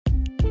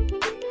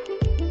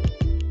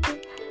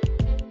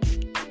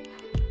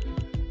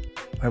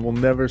I will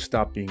never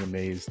stop being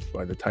amazed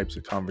by the types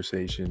of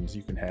conversations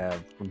you can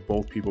have when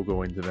both people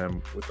go into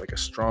them with like a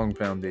strong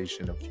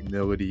foundation of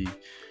humility,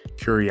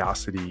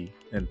 curiosity,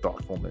 and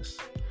thoughtfulness.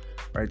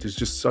 Right? There's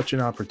just such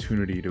an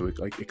opportunity to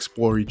like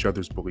explore each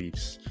other's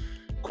beliefs,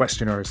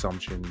 question our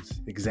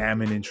assumptions,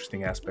 examine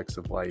interesting aspects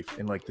of life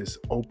in like this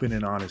open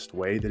and honest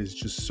way that is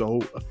just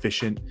so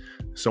efficient,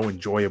 so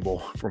enjoyable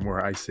from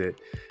where I sit,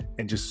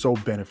 and just so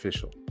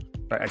beneficial.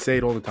 I say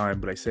it all the time,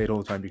 but I say it all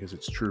the time because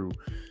it's true.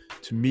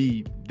 To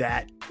me,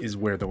 that is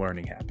where the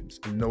learning happens,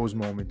 in those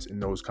moments, in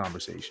those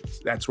conversations.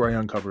 That's where I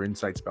uncover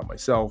insights about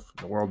myself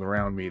and the world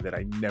around me that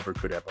I never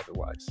could have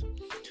otherwise.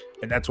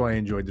 And that's why I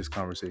enjoyed this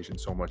conversation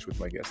so much with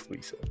my guest,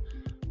 Lisa.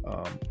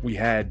 We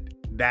had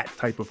that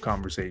type of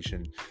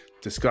conversation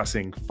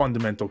discussing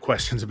fundamental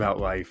questions about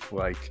life,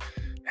 like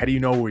how do you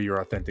know where your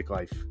authentic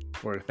life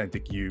or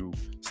authentic you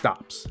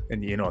stops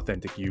and the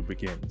inauthentic you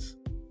begins?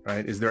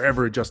 Right? Is there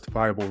ever a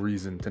justifiable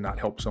reason to not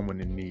help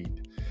someone in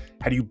need?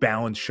 How do you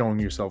balance showing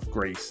yourself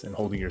grace and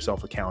holding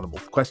yourself accountable?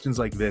 Questions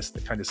like this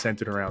that kind of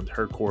centered around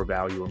her core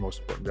value or most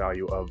important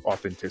value of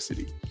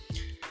authenticity.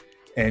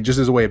 And just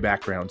as a way of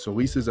background, so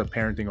Lisa's a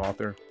parenting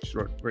author. She's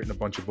written a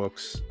bunch of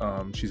books.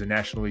 She's a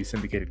nationally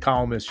syndicated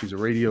columnist. She's a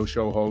radio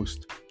show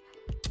host.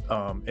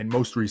 And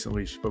most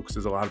recently, she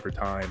focuses a lot of her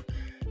time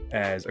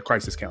as a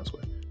crisis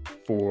counselor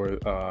for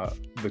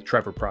the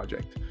Trevor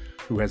Project,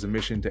 who has a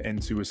mission to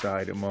end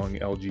suicide among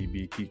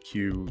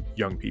LGBTQ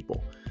young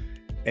people.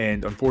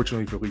 And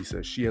unfortunately for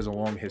Lisa, she has a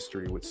long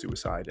history with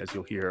suicide, as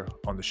you'll hear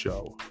on the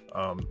show.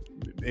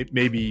 It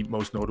may be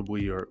most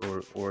notably, or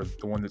the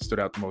one that stood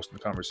out the most in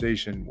the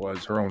conversation,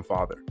 was her own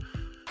father,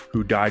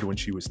 who died when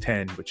she was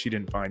 10, but she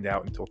didn't find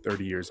out until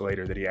 30 years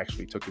later that he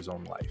actually took his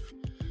own life.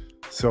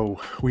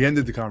 So we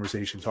ended the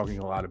conversation talking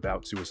a lot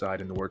about suicide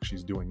and the work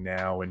she's doing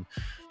now. And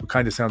it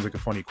kind of sounds like a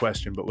funny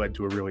question, but led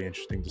to a really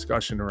interesting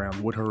discussion around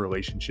what her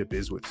relationship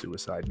is with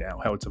suicide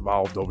now, how it's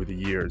evolved over the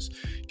years,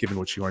 given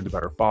what she learned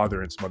about her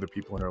father and some other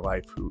people in her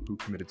life who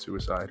committed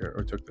suicide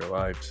or took their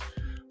lives.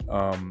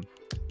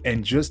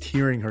 And just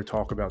hearing her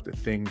talk about the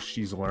things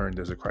she's learned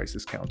as a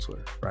crisis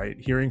counselor, right?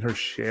 Hearing her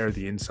share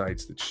the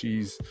insights that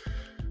she's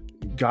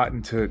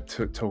gotten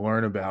to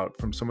learn about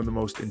from some of the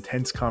most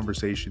intense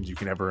conversations you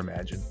can ever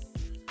imagine.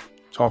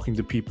 Talking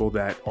to people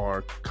that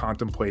are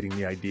contemplating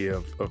the idea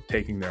of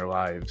taking their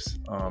lives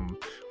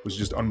was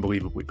just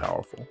unbelievably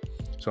powerful.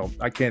 So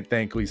I can't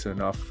thank Lisa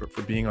enough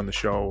for being on the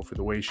show, for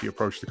the way she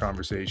approached the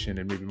conversation,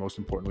 and maybe most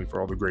importantly,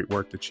 for all the great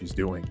work that she's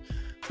doing.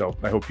 So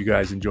I hope you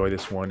guys enjoy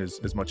this one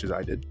as much as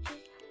I did.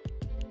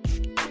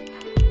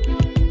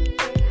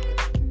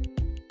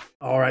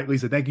 All right,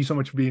 Lisa, thank you so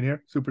much for being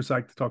here. Super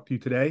psyched to talk to you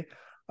today.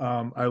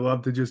 I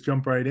love to just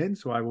jump right in,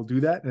 so I will do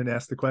that and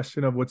ask the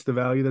question of what's the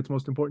value that's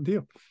most important to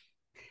you?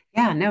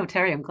 Yeah, no,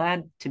 Terry, I'm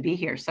glad to be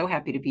here. So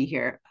happy to be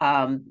here.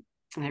 And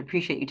I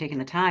appreciate you taking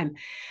the time.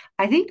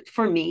 I think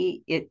for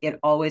me, it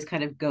always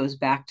kind of goes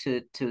back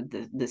to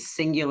the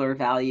singular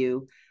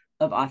value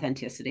of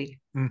authenticity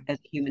Mm. as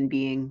a human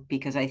being,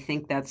 because I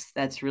think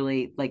that's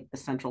really like the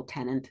central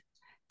tenet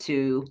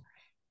to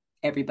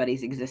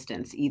everybody's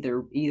existence.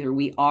 Either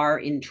we are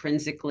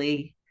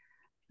intrinsically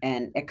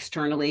and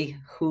externally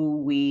who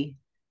we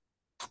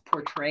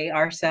portray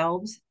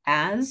ourselves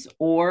as,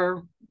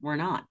 or we're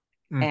not.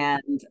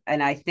 Mm.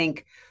 And I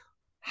think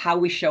how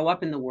we show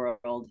up in the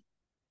world,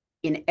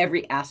 in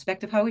every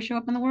aspect of how we show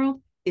up in the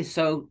world, is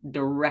so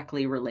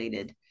directly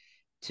related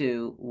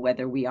to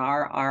whether we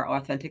are our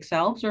authentic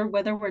selves or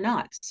whether we're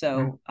not. Mm.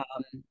 So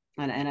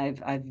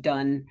and I've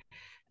done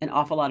an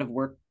awful lot of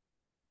work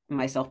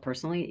myself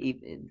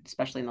personally,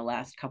 especially in the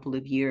last couple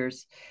of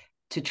years,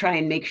 to try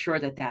and make sure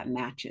that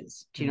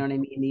matches. Do you know what I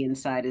mean? The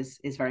inside is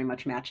very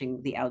much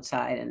matching the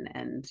outside.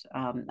 And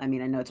I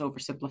mean, I know it's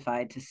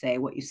oversimplified to say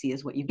what you see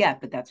is what you get,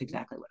 but that's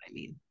exactly what I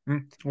mean.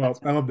 Well,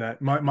 I love that.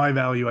 My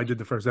value, I did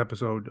the first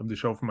episode of the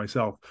show for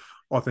myself.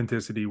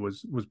 Authenticity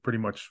was pretty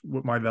much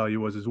what my value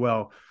was as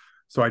well.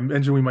 So I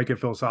mentioned we might get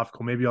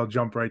philosophical. Maybe I'll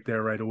jump right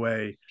there right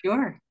away.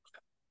 Sure.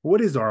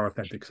 What is our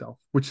authentic self?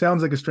 Which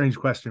sounds like a strange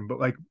question, but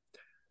like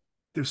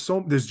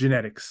there's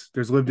genetics,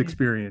 there's lived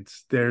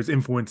experience, there's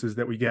influences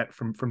that we get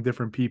from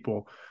different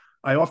people.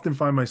 I often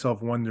find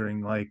myself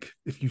wondering, like,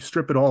 if you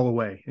strip it all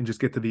away and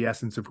just get to the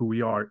essence of who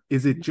we are,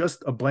 is it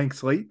just a blank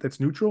slate that's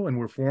neutral and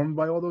we're formed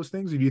by all those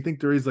things? Or do you think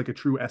there is like a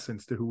true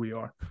essence to who we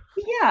are?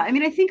 Yeah, I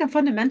mean, I think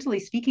fundamentally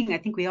speaking, I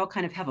think we all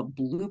kind of have a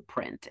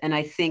blueprint, and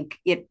I think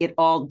it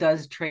all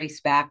does trace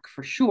back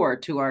for sure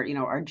to our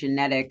our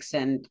genetics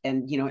and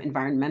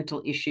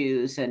environmental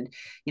issues and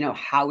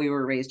how we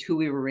were raised, who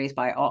we were raised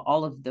by,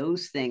 all of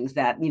those things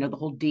that the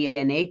whole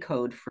DNA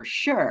code for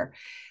sure.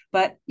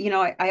 But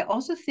I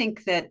also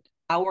think that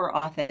our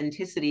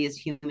authenticity as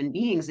human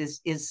beings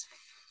is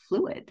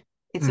fluid.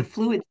 It's a Mm.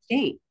 fluid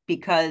state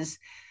because,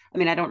 I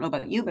mean, I don't know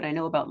about you, but I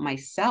know about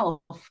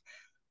myself.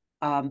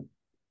 Um,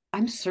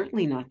 I'm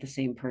certainly not the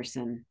same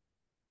person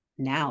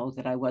now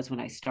that I was when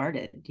I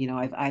started. You know,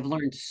 I've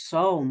learned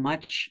so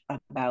much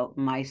about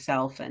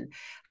myself and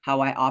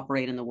how I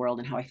operate in the world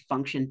and how I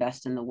function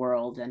best in the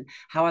world and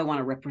how I want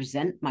to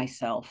represent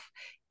myself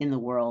in the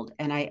world.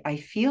 And I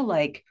feel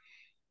like,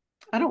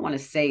 I don't want to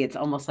say it's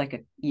almost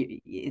like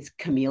it's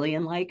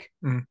chameleon like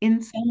Mm.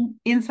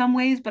 in some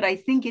ways, but I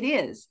think it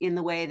is, in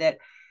the way that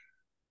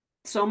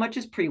so much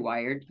is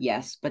pre-wired,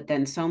 yes, but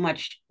then so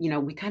much, you know,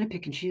 we kind of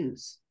pick and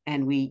choose,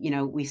 and we, you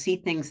know, we see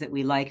things that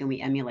we like and we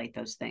emulate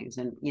those things,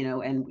 and you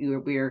know, and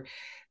we're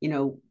you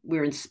know,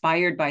 we're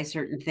inspired by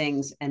certain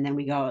things, and then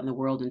we go out in the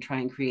world and try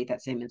and create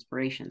that same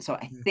inspiration. So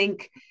I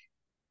think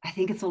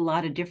it's a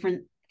lot of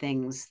different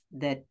things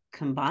that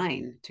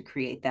combine to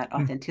create that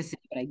Mm.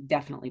 authenticity, but I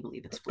definitely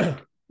believe it's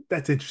fluid.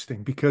 That's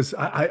interesting because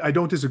I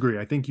don't disagree.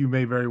 I think you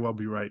may very well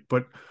be right.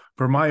 But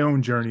for my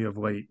own journey of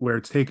late, where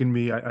it's taken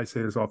me, I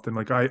say this often,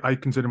 like I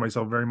consider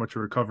myself very much a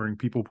recovering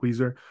people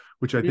pleaser,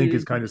 which I think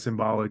is Mm-hmm. kind of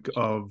symbolic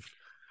of,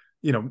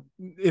 you know,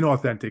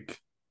 inauthentic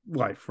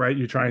life, right?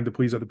 You're trying to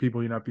please other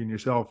people, you're not being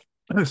yourself.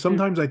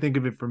 Sometimes I think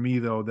of it for me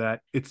though,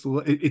 that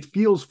it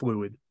feels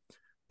fluid,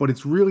 but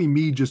it's really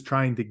me just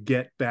trying to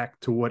get back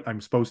to what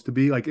I'm supposed to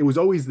be. Like it was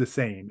always the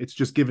same. It's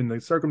just given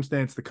the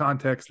circumstance, the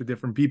context, the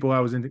different people I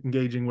was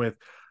engaging with,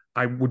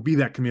 I would be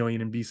that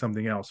chameleon and be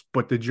something else.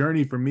 But the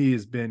journey for me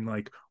has been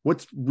like,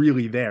 what's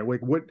really there?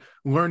 Like what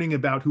learning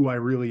about who I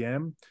really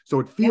am. So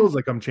it Yeah. feels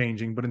like I'm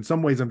changing, but in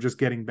some ways I'm just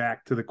getting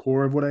back to the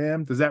core of what I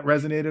am. Does that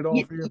resonate at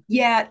all for you?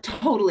 Yeah,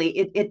 totally.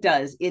 It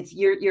does. It's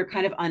you're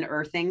kind of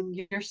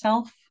unearthing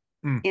yourself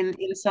Mm, in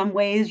some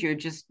ways. You're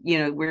just, you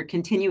know, we're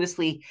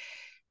continuously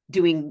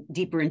doing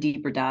deeper and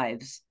deeper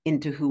dives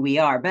into who we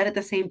are. But at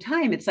the same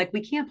time, it's like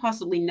we can't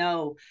possibly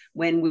know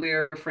when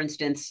we're, for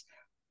instance,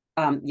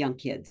 young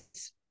kids,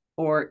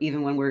 or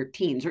even when we're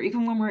teens, or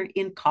even when we're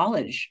in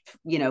college.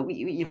 You know,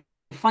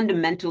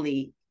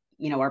 fundamentally,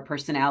 you know, our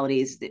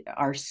personalities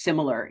are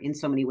similar in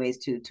so many ways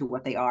to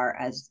what they are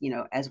as, you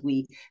know, as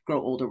we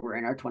grow older. We're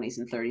in our 20s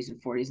and 30s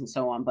and 40s and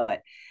so on.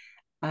 But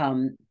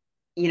um,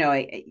 you know,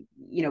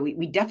 you know,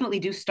 we definitely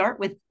do start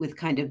with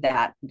kind of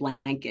that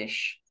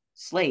blankish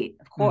slate,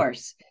 of mm,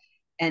 course,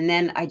 and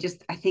then I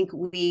think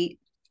we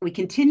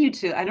continue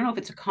to, I don't know if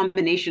it's a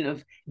combination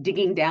of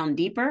digging down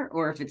deeper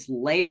or if it's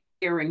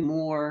layering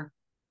more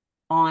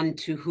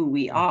onto who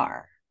we mm,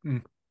 are,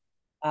 mm,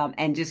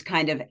 and just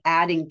kind of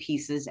adding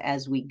pieces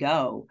as we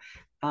go,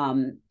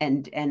 and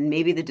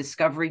maybe the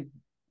discovery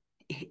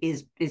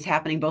is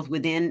happening both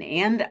within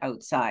and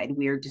outside.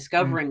 We are mm,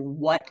 discovering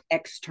what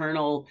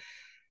external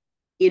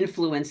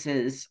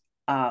influences,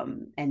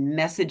 and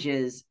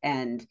messages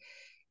and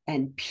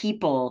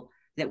people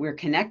that we're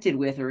connected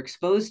with or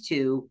exposed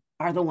to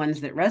are the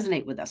ones that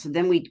resonate with us. And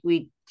then we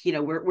you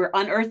know, we're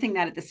unearthing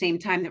that at the same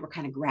time that we're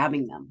kind of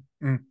grabbing them,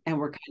 mm, and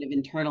we're kind of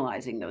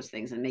internalizing those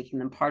things and making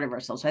them part of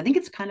ourselves. So I think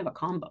it's kind of a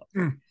combo.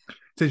 mm.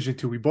 It's interesting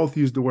too. We both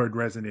used the word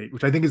resonate,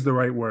 which I think is the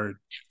right word.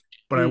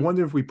 But I Mm.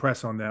 wonder if we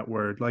press on that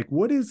word, like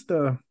what is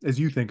the, as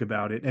you think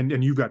about it,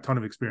 and you've got a ton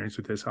of experience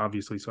with this,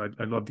 obviously, so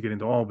I'd love to get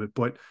into all of it,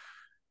 but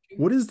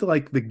what is the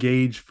like the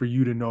gauge for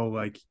you to know,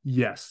 like,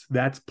 yes,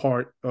 that's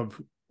part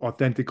of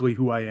authentically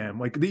who I am?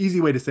 Like the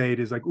easy way to say it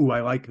is like, ooh,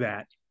 I like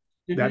that.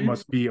 That Mm-hmm.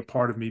 must be a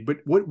part of me. But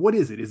what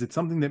is it? Is it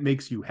something that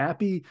makes you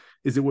happy?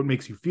 Is it what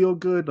makes you feel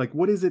good? Like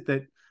what is it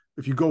that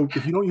if you don't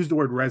use the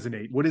word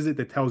resonate, what is it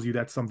that tells you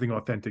that's something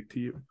authentic to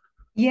you?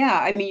 Yeah,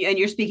 I mean, and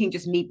you're speaking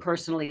just me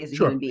personally as a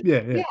human Sure. being.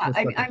 Yeah, yeah, Yeah, most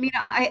I definitely. mean,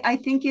 I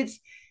think it's,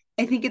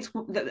 I think it's,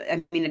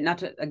 I mean, not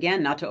to,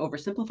 again, not to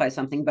oversimplify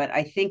something, but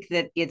I think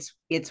that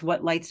it's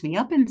what lights me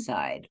up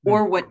inside, Mm,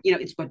 or what, you know,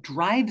 it's what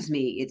drives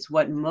me, it's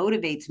what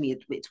motivates me,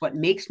 it's what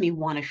makes me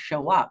want to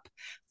show up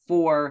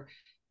for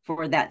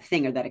for that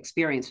thing or that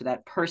experience or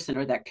that person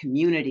or that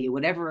community,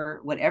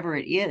 whatever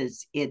it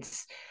is.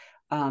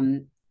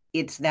 Um,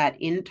 it's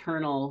that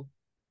internal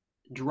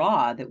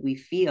draw that we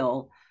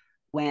feel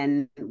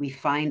when we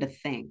find a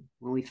thing,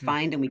 when we mm,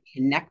 find and we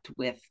connect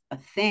with a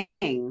thing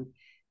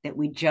that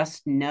we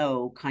just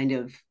know kind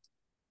of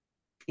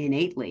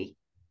innately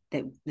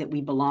that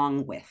we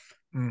belong with.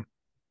 mm.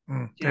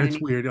 Mm. Do you know And what I it's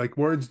mean? weird. Like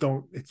words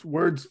don't, it's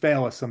words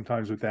fail us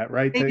sometimes with that,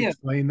 right? They To do.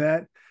 explain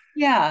that.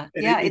 Yeah,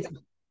 And yeah.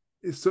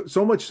 it's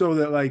so much so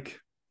that like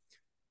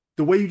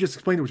the way you just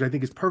explained it, which I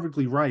think is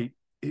perfectly right,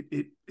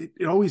 it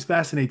always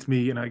fascinates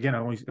me. And again,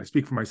 I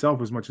speak for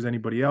myself as much as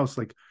anybody else.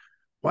 Like,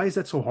 why is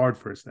that so hard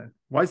for us then?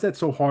 Why is that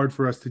so hard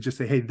for us to just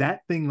say, hey,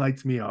 that thing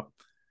lights me up.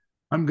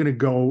 I'm gonna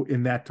go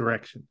in that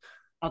direction.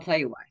 I'll tell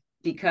you why.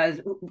 Because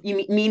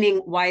you meaning,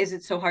 why is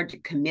it so hard to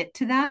commit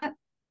to that,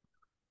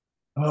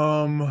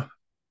 Um,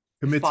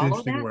 to Commit's an follow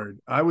interesting that? word.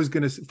 I was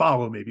gonna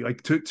follow, maybe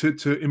like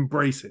to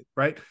embrace it,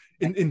 right?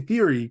 Right. In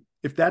theory,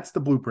 if that's the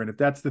blueprint, if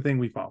that's the thing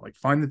we follow, like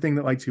find the thing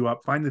that lights you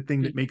up, find the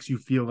thing that makes you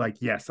feel like,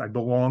 yes, I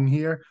belong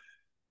here.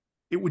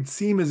 It would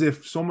seem as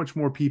if so much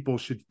more people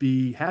should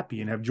be happy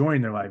and have joy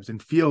in their lives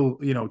and feel,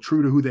 you know,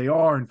 true to who they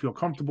are and feel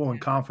comfortable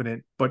and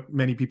confident. But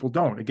many people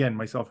don't. Again,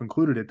 myself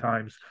included at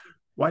times.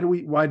 Why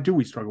do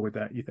we struggle with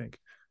that, you think?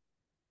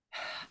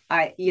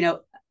 I, you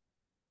know,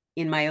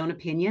 in my own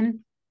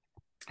opinion,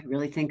 I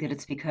really think that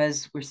it's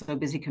because we're so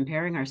busy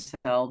comparing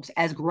ourselves,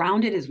 as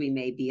grounded as we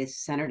may be, as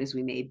centered as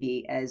we may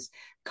be, as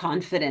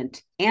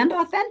confident and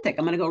authentic.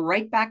 I'm going to go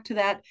right back to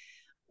that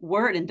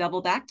word and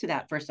double back to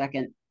that for a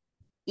second.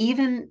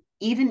 Even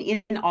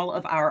in all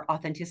of our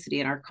authenticity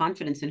and our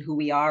confidence in who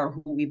we are,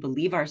 who we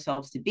believe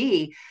ourselves to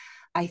be,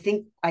 I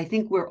think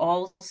we're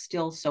all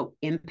still so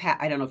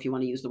I don't know if you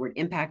want to use the word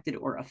impacted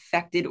or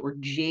affected or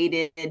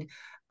jaded,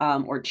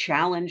 or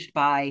challenged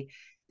by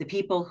the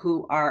people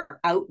who are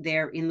out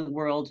there in the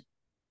world,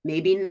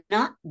 maybe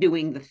not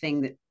doing the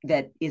thing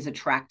that is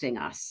attracting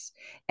us,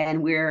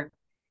 and we're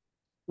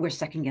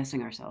second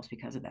guessing ourselves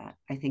because of that.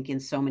 I think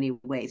in so many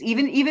ways,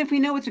 even if we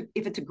know if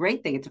it's a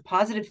great thing, it's a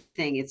positive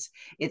thing,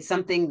 it's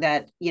something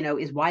that,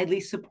 is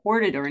widely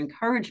supported or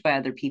encouraged by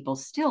other people,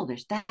 still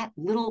there's that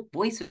little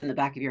voice in the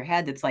back of your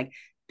head that's like,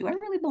 do I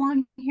really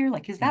belong here?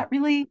 Like, is Mm, that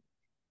really,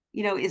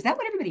 is that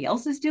what everybody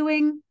else is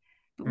doing?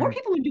 But more mm,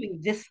 people are doing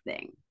this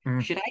thing.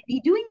 mm, Should I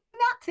be doing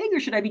that thing, or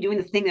should I be doing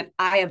the thing that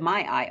I have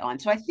my eye on?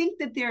 So I think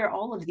that there are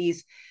all of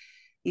these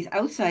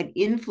outside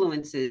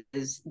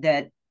influences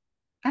that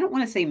I don't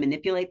want to say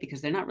manipulate, because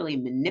they're not really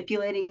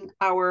manipulating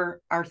our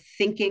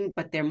thinking,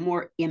 but they're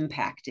more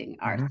impacting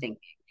our mhm,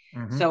 thinking.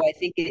 mhm. So I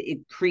think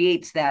it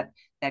creates that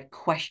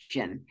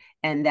question,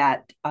 and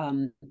that,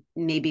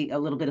 maybe a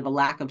little bit of a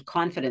lack of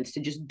confidence to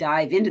just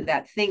dive into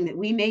that thing that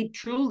we may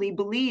truly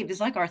believe is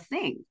like our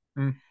thing,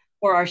 Mm.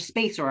 or our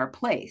space, or our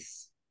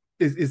place.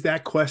 Is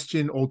that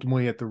question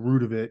ultimately at the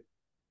root of it?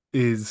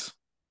 Is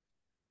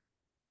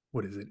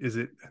what is it? Is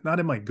it not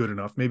am I good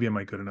enough? Maybe am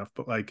I good enough?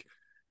 But like,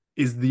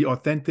 is the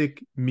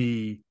authentic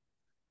me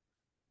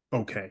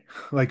okay?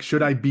 Like,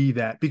 should I be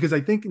that? Because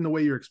I think in the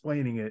way you're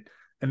explaining it,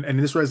 and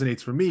this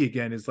resonates for me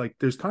again, is like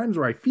there's times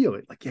where I feel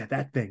it, like, yeah,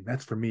 that thing,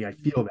 that's for me. I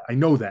feel that. I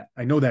know that.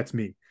 I know that's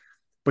me.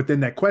 But then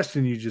that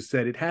question you just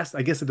said, it has,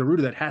 I guess at the root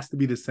of that has to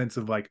be this sense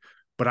of like,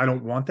 but I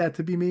don't want that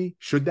to be me.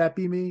 Should that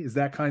be me? Is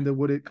that kind of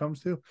what it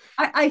comes to?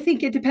 I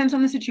think it depends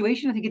on the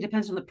situation. I think it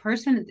depends on the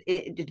person.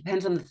 It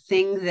depends on the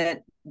thing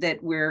that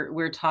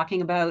we're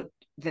talking about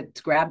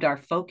that's grabbed our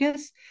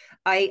focus.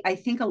 I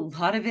think a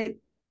lot of it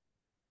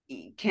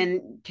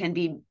can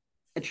be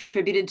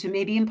attributed to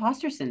maybe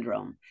imposter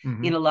syndrome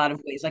Mm-hmm. in a lot of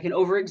ways, like an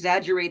over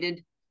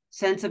exaggerated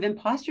sense of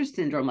imposter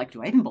syndrome. Like,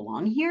 do I even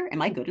belong here?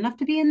 Am I good enough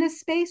to be in this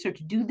space or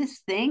to do this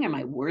thing? Am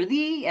I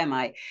worthy? Am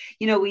I,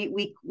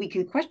 we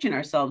can question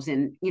ourselves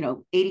in,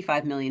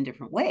 85 million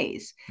different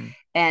ways,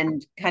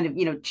 and kind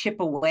of, chip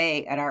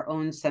away at our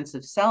own sense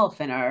of self,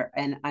 and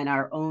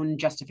our own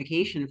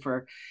justification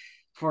for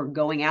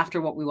going after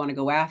what we want to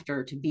go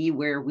after, to be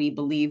where we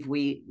believe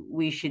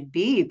we should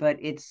be. But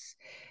it's,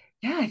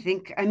 yeah, I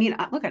think, I mean,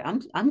 look,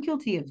 I'm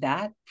guilty of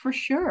that for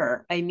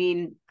sure. I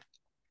mean,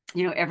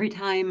 every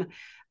time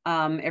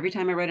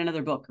I write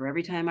another book, or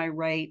every time I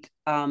write,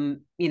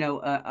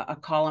 a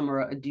column,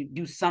 or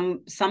do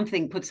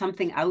something, put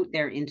something out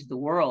there into the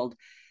world,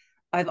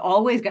 I've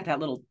always got that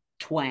little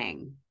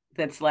twang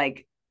that's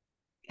like,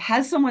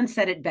 has someone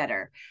said it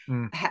better?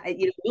 Mm,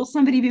 Will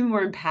somebody be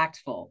more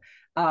impactful?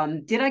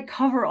 Did I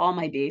cover all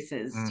my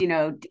bases? mm.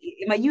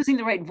 Am I using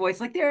the right voice?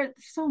 Like, there are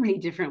so many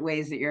different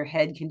ways that your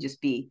head can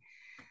just be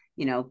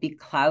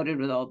clouded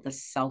with all the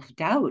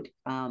self-doubt.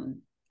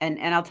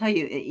 And I'll tell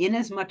you, in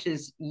as much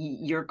as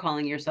you're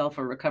calling yourself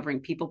a recovering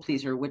people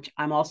pleaser, which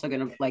I'm also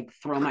going to like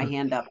throw my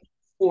hand up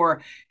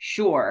for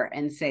sure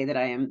and say that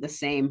I am the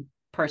same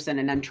person,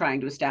 and I'm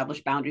trying to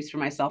establish boundaries for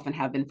myself and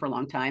have been for a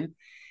long time.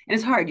 And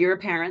it's hard. You're a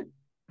parent.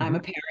 I'm a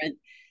Mhm.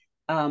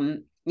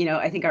 parent.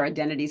 I think our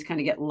identities kind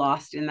of get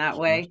lost in that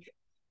Sure. way.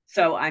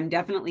 So I'm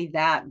definitely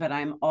that, but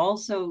I'm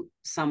also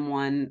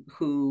someone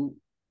who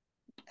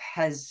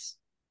has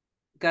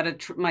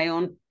got my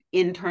own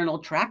internal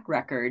track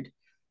record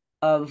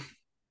of,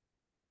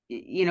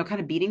 kind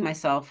of beating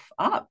myself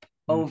up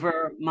Mm.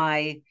 over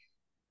my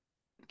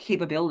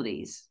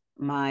capabilities.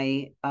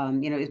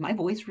 Is my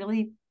voice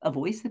really a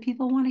voice that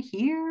people want to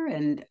hear?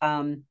 And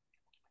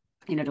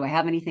do I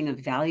have anything of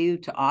value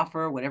to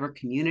offer whatever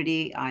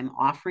community I'm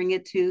offering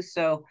it to?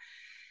 So,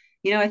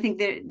 I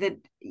think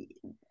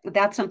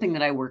that's something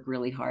that I work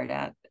really hard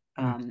at.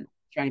 Mm.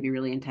 Trying to be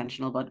really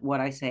intentional about what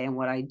I say and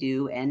what I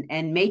do,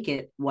 and make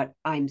it what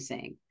I'm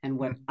saying and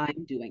what Mm.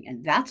 I'm doing.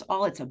 And that's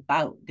all it's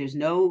about. There's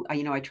no,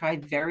 I try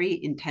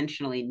very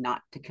intentionally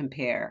not to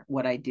compare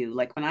what I do.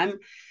 Like, when I'm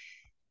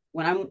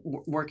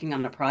working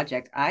on a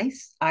project, I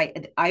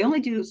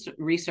only do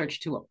research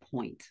to a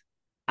point.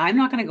 I'm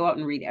not going to go out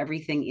and read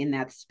everything in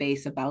that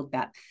space about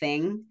that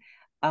thing,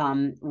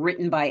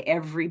 written by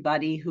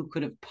everybody who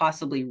could have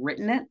possibly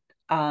written it,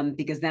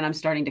 because then I'm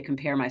starting to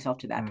compare myself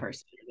to that Mm.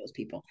 person or those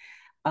people.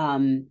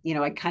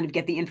 I kind of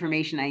get the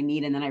information I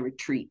need, and then I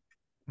retreat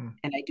Mm.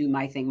 and I do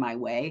my thing my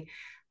way.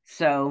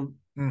 So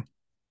Mm.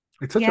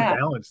 It's such a yeah,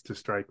 balance to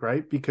strike,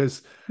 right?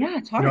 Because yeah,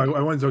 it's hard.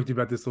 I want to talk to you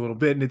about this a little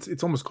bit, and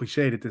it's almost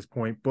cliched at this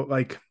point, but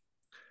like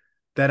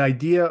that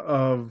idea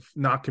of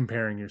not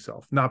comparing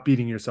yourself, not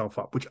beating yourself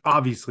up, which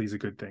obviously is a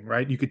good thing,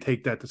 right? You could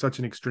take that to such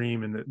an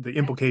extreme, and the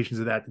implications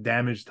of that, the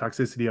damage,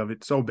 toxicity of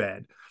it, so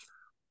bad.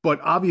 But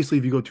obviously,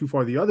 if you go too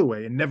far the other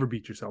way and never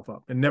beat yourself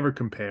up and never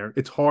compare,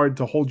 it's hard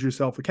to hold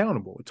yourself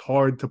accountable. It's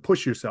hard to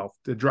push yourself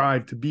to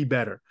drive to be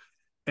better,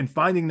 and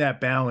finding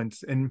that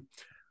balance. And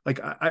like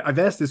I've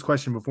asked this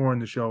question before on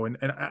the show, and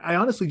I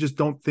honestly just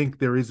don't think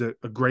there is a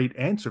great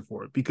answer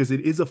for it, because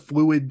it is a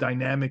fluid,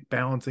 dynamic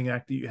balancing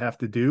act that you have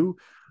to do.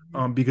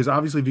 Because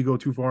obviously, if you go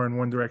too far in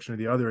one direction or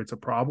the other, it's a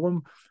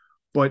problem.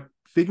 But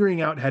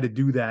figuring out how to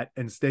do that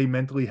and stay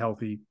mentally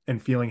healthy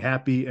and feeling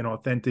happy and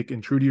authentic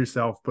and true to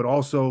yourself, but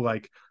also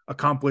like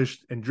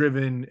accomplished and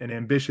driven and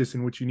ambitious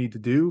in what you need to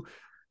do.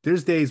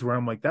 There's days where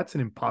I'm like, that's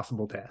an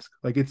impossible task.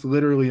 Like, it's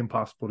literally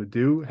impossible to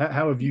do.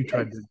 How have you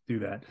tried to do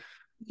that?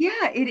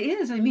 Yeah, it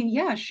is. I mean,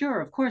 yeah, sure.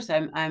 Of course,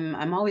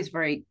 I'm always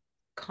very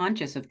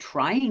conscious of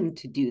trying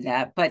to do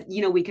that, but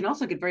we can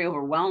also get very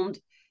overwhelmed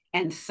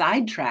and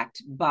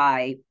sidetracked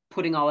by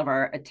putting all of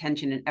our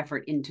attention and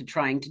effort into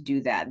trying to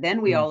do that.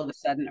 Then we Mm. all of a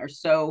sudden are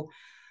so,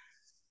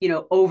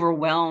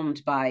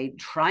 overwhelmed by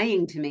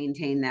trying to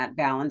maintain that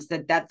balance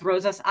that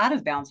throws us out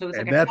of balance. So it's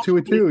like And a that catch to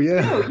it too. 22.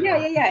 Yeah. Yeah,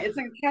 yeah, yeah. It's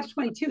like a catch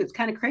 22. It's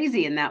kind of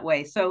crazy in that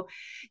way. So,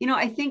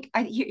 I think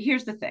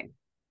here's the thing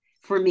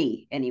for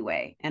me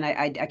anyway, and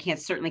I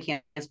certainly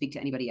can't speak to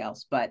anybody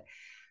else, but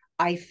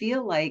I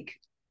feel like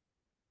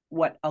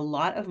what a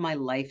lot of my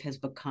life has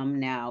become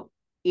now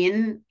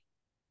in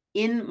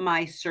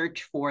my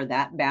search for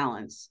that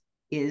balance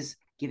is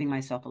giving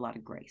myself a lot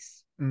of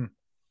grace Mm.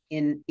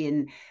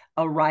 in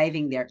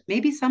arriving there.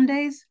 Maybe some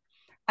days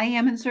I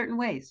am in certain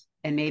ways,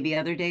 and maybe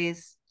other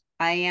days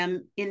I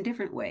am in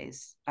different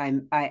ways.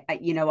 I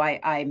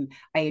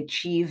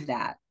achieve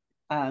that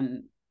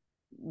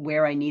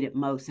where I need it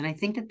most. And I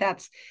think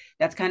that's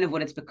kind of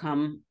what it's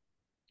become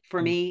for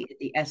Mm. me,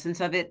 the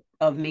essence of it,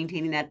 of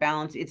maintaining that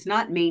balance. It's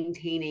not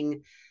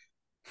maintaining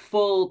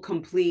full,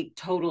 complete,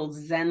 total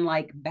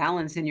Zen-like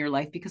balance in your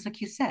life, because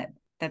like you said,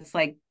 that's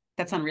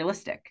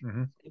unrealistic.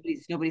 Mm-hmm.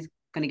 Nobody's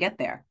going to get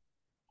there.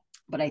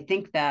 But I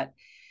think that,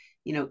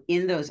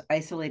 in those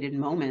isolated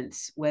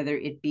moments, whether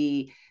it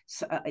be,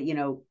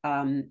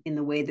 in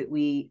the way that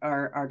we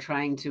are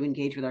trying to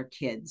engage with our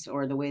kids,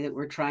 or the way that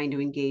we're trying to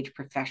engage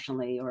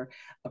professionally, or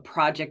a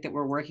project that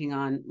we're working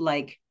on,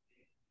 like,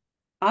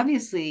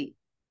 obviously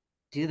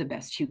do the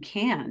best you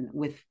can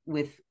with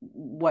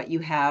what you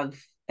have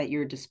at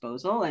your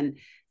disposal, and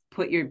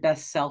put your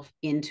best self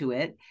into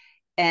it.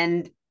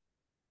 And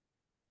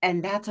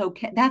that's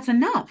okay. That's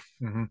enough.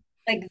 Mm-hmm.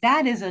 Like,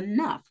 that is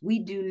enough. We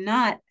do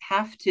not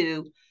have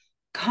to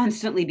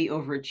constantly be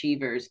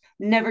overachievers,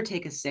 never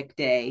take a sick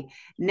day,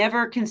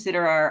 never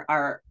consider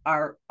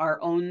our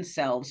own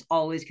selves,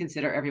 always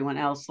consider everyone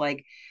else.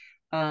 Like,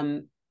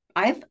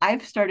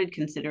 I've started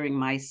considering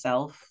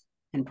myself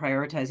and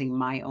prioritizing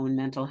my own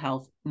mental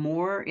health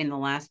more in the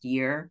last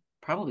year,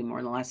 probably more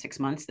in the last 6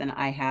 months, than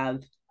I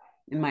have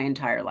in my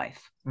entire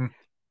life. Mm.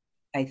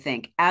 I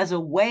think, as a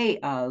way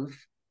of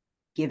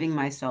giving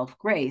myself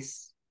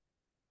grace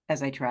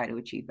as I try to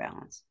achieve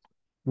balance.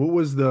 What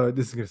was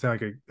this is going to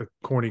sound like a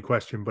corny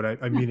question, but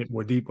I mean it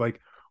more deep. Like,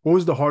 what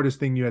was the hardest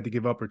thing you had to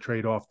give up or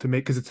trade off to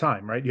make? Because it's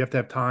time, right? You have to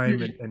have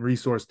time and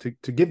resource to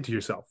give to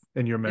yourself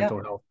and your Yeah.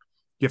 mental health.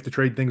 You have to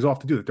trade things off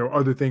to do that. There are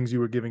other things you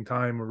were giving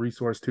time or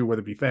resource to,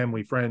 whether it be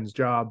family, friends,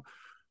 job.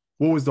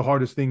 What was the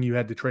hardest thing you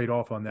had to trade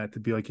off on that to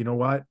be like, you know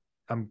what?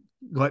 I'm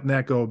letting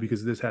that go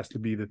because this has to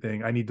be the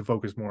thing. I need to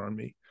focus more on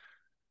me.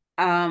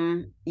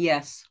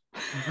 Yes.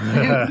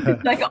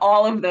 Like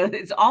all of those,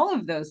 it's all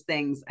of those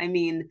things. I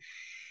mean,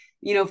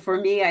 for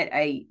me,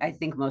 I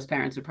think most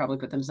parents would probably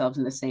put themselves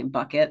in the same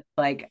bucket.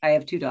 Like, I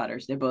have two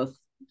daughters. They're both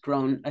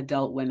grown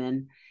adult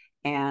women,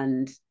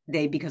 and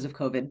they, because of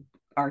COVID,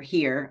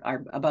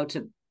 are about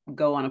to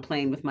go on a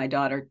plane with my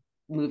daughter,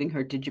 moving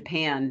her to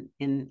Japan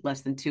in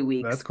less than 2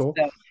 weeks. That's cool.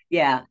 So,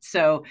 yeah.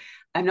 So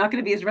I'm not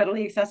going to be as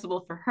readily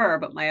accessible for her,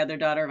 but my other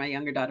daughter, my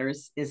younger daughter,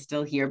 is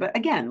still here. But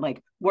again,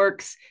 like,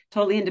 works,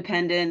 totally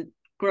independent,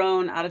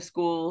 grown, out of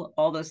school,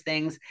 all those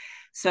things.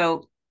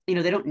 So,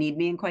 they don't need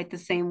me in quite the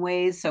same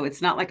ways. So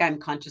it's not like I'm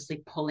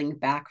consciously pulling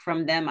back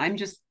from them. I'm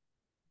just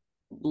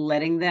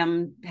letting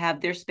them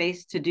have their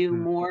space to do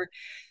more.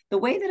 The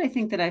way that I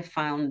think that I've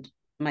found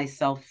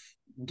myself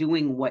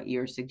doing what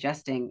you're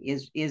suggesting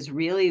is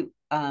really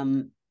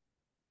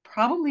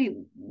probably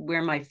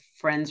where my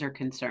friends are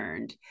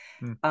concerned.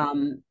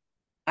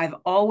 I've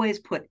always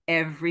put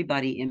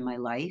everybody in my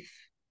life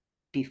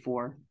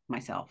before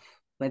myself,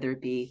 whether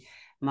it be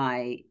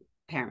my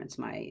parents,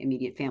 my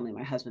immediate family,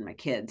 my husband, my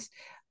kids.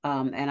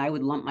 And I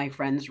would lump my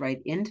friends right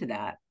into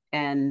that.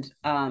 And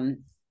a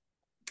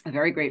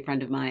very great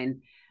friend of mine,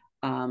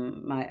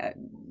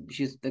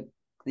 she's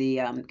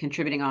the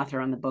contributing author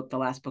on the book, the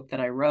last book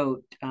that I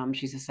wrote.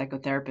 She's a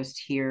psychotherapist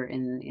here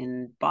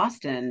in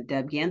Boston,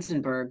 Deb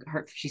Gansenberg.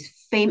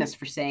 She's famous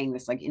for saying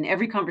this. Like, in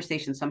every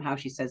conversation, somehow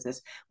she says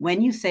this: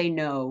 when you say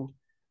no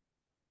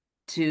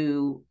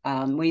to,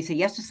 when you say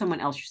yes to someone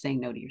else, you're saying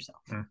no to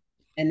yourself.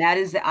 And that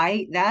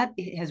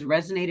has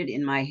resonated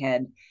in my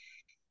head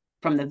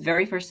from the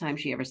very first time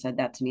she ever said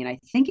that to me. And I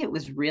think it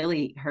was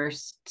really her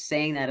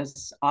saying that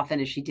as often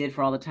as she did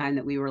for all the time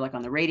that we were, like,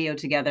 on the radio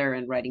together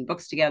and writing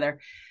books together.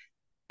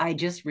 I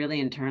just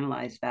really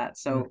internalized that.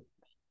 Mm.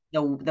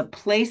 So the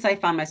place I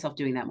found myself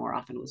doing that more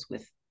often was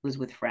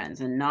with friends,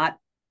 and not,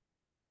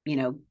 you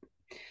know,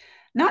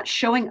 not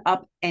showing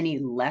up any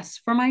less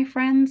for my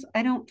friends,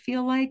 I don't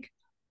feel like,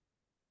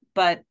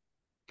 but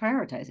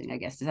prioritizing, I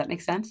guess. Does that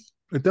make sense?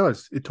 It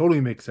does. It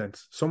totally makes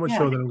sense. So much Yeah.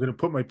 so that I'm going to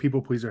put my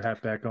people pleaser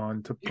hat back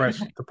on to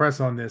press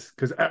on this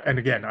because, and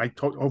again,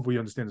 hopefully you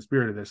understand the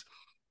spirit of this.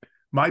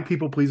 My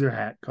people pleaser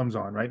hat comes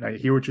on, right? And I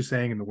hear what you're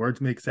saying, and the words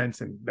make sense,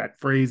 and that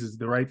phrase is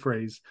the right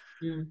phrase.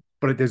 Mm.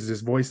 But there's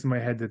this voice in my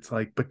head that's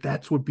like, but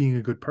that's what being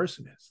a good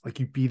person is. Like,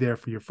 you be there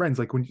for your friends.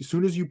 Like, as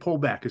soon as you pull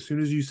back, as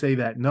soon as you say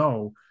that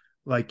no,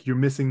 like, you're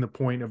missing the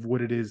point of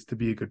what it is to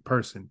be a good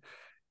person.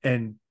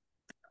 And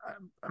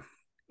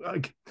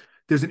like,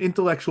 there's an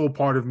intellectual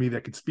part of me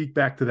that could speak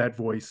back to that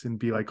voice and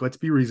be like, let's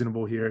be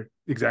reasonable here.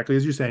 Exactly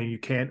as you're saying, you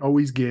can't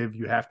always give.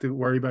 You have to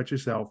worry about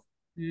yourself.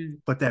 Mm.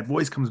 But that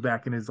voice comes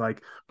back and is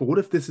like, but what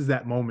if this is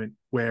that moment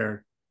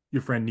where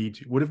your friend needs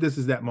you? What if this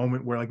is that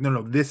moment where, like,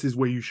 no, this is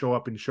where you show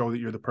up and show that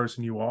you're the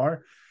person you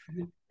are?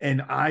 Mm-hmm.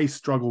 And I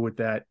struggle with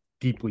that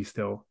deeply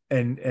still.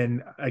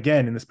 And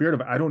again, in the spirit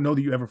of it, I don't know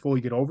that you ever fully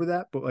get over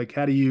that, but like,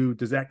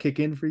 does that kick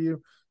in for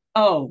you?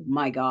 Oh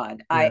my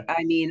God. Yeah.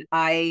 I mean,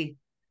 I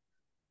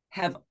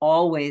have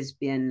always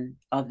been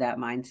of that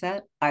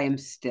mindset. I am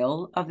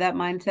still of that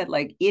mindset.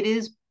 Like, it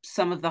is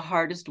some of the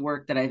hardest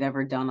work that I've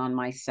ever done on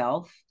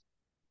myself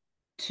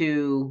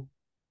to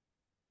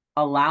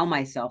allow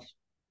myself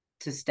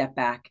to step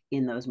back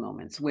in those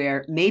moments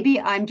where maybe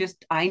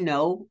I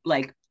know,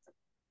 like,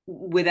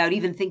 without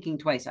even thinking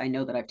twice, I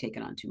know that I've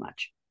taken on too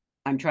much.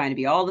 I'm trying to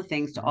be all the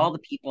things to Mm-hmm. all the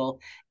people,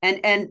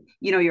 and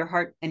you know, your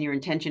heart and your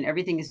intention,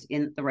 everything is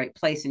in the right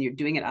place, and you're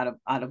doing it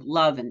out of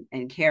love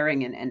and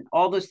caring, and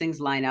all those things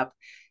line up,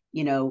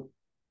 you know,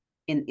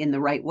 in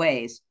the right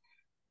ways.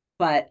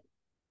 But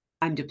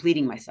I'm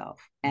depleting myself,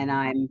 and Mm-hmm.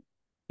 I'm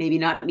maybe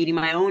not meeting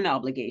my own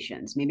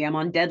obligations. Maybe I'm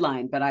on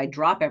deadline, but I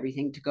drop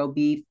everything to go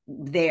be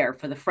there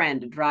for the friend,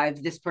 to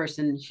drive this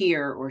person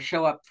here or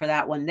show up for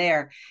that one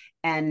there.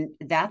 And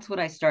that's what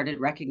I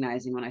started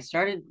recognizing when I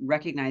started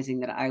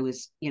recognizing that I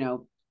was, you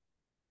know,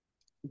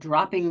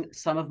 dropping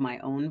some of my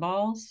own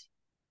balls.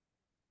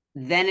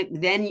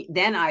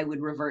 Then I would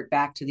revert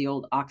back to the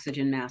old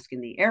oxygen mask in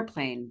the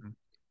airplane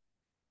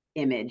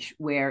image,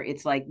 where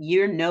it's like,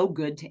 you're no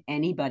good to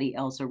anybody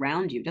else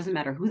around you. It doesn't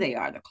matter who they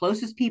are, the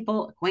closest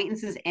people,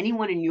 acquaintances,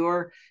 anyone in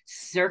your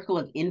circle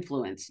of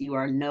influence. You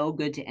are no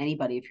good to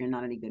anybody if you're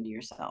not any good to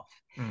yourself.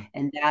 Mm-hmm.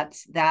 And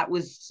that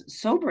was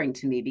sobering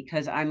to me,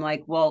 because I'm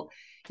like, well,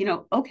 you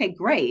know, okay,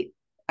 great,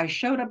 I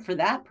showed up for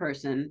that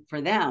person,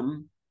 for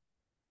them,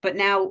 but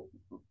now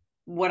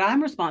what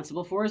I'm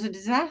responsible for is a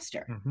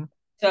disaster. Mm-hmm.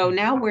 So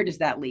now where does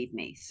that leave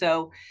me?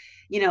 So,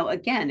 you know,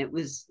 again, it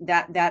was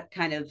that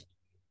kind of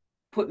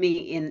put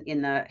me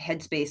in the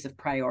headspace of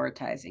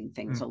prioritizing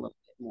things a little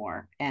bit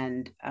more,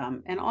 and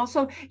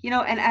also, you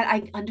know, and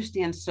I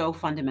understand so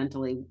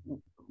fundamentally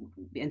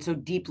and so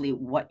deeply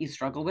what you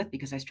struggle with,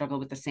 because I struggle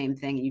with the same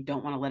thing, and you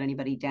don't want to let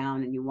anybody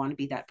down, and you want to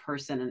be that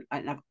person,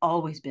 and I've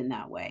always been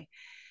that way.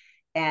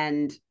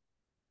 And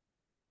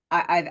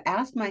I've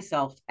asked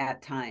myself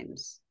at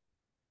times,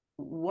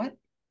 what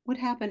would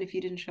happen if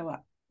you didn't show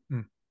up?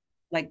 Mm-hmm.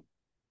 Like,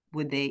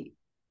 would they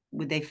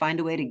find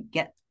a way to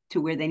get to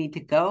where they need to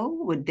go?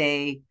 Would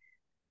they,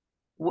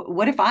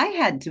 what if I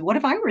had to, what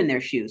if I were in their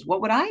shoes?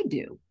 What would I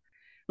do?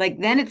 Like,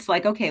 then it's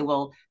like, okay,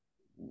 well,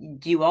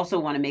 do you also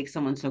want to make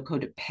someone so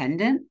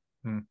codependent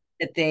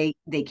that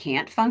they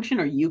can't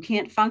function, or you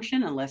can't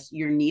function unless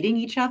you're needing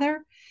each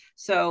other?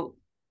 So,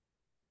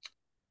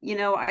 you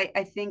know,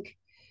 I think,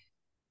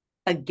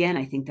 again,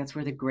 I think that's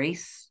where the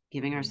grace,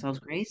 giving ourselves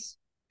grace,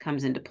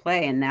 comes into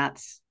play. And I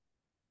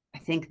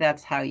think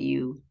that's how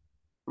you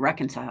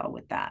reconcile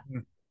with that.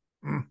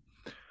 Mm-hmm.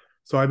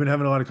 So I've been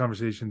having a lot of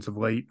conversations of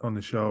late on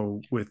the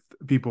show with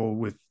people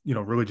with, you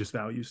know, religious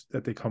values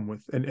that they come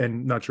with,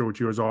 and not sure what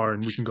yours are,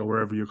 and we can go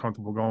wherever you're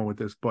comfortable going with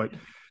this, but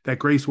that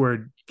grace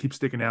word keeps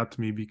sticking out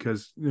to me,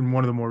 because in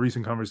one of the more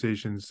recent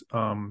conversations,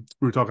 we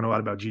were talking a lot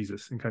about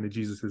Jesus and kind of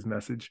Jesus's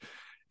message.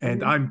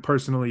 And I'm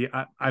personally,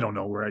 I don't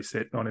know where I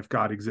sit on if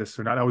God exists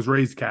or not. I was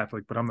raised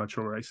Catholic, but I'm not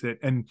sure where I sit.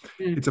 And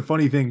it's a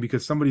funny thing,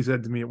 because somebody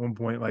said to me at one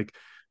point, like,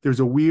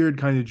 there's a weird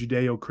kind of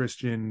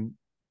Judeo-Christian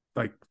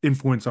like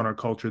influence on our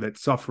culture that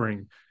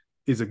suffering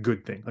is a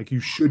good thing. Like, you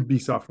should be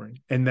suffering.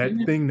 And that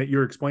thing that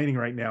you're explaining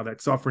right now, that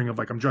suffering of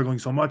like, I'm juggling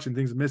so much and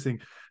things are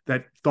missing,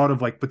 that thought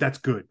of like, but that's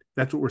good.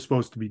 That's what we're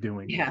supposed to be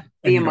doing. Yeah. And,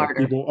 Be a you know, martyr.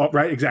 people,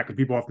 right. Exactly.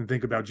 People often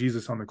think about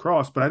Jesus on the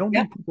cross, but I don't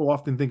think people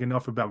often think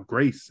enough about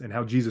grace and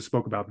how Jesus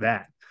spoke about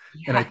that.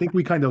 Yeah. And I think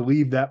we kind of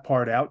leave that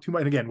part out too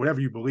much. And again, whatever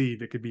you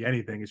believe, it could be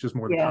anything. It's just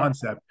more the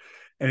concept.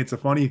 And it's a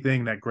funny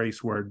thing, that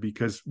grace word,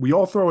 because we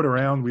all throw it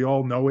around. We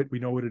all know it. We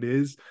know what it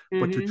is.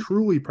 But to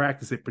truly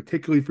practice it,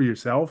 particularly for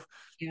yourself,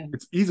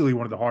 it's easily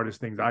one of the hardest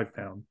things I've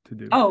found to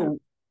do. Oh,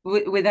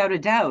 without a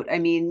doubt. I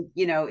mean,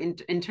 you know,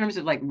 in terms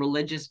of like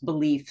religious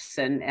beliefs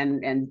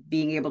and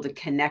being able to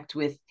connect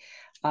with,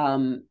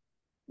 you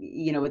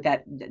know, with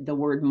that, the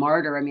word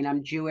martyr. I mean,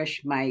 I'm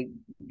Jewish. My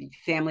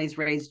family's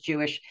raised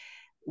Jewish.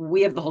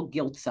 we have the whole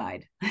guilt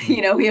side.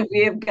 Mm.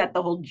 We have got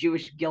the whole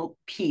Jewish guilt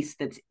piece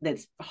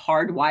that's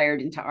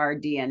hardwired into our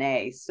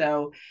DNA.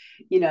 So,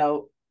 you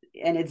know,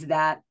 and it's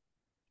that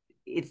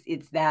you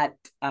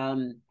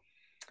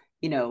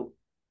know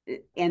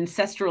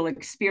ancestral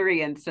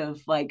experience of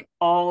like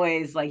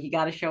always like you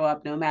got to show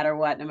up no matter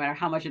what, no matter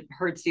how much it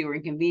hurts you or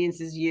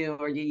inconveniences you,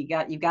 or you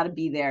got to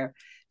be there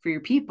for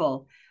your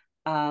people.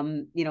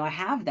 I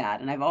have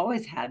that, and I've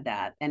always had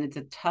that, and it's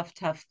a tough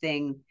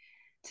thing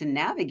to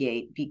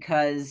navigate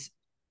because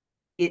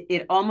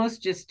it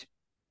almost just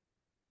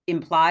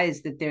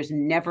implies that there's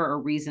never a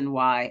reason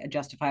why, a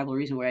justifiable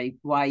reason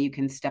why you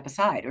can step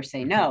aside or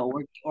say Mhm. no,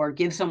 or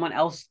give someone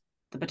else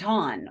the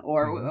baton, Mhm.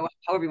 or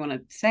however you want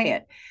to say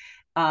it.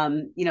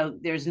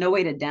 There's no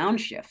way to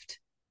downshift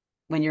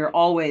when you're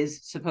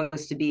always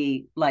supposed to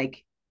be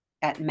like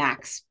at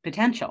max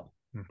potential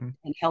Mhm.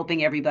 and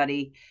helping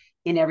everybody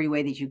in every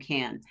way that you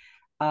can.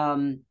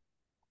 Um,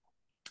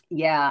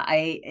 yeah,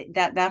 I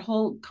that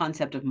whole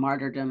concept of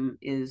martyrdom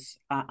is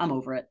I'm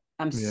over it.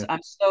 Yeah.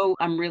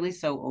 I'm really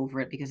so over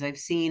it because I've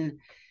seen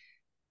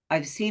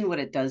what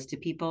it does to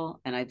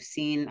people, and I've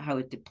seen how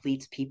it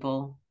depletes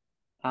people.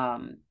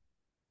 Um,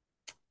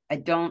 I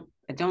don't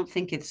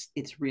think it's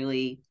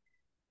really,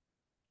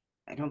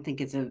 I don't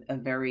think it's a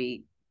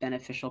very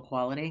beneficial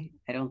quality.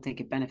 I don't think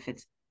it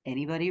benefits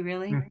anybody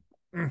really. Mm.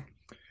 Mm.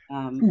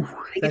 Um, Ooh,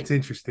 I think that's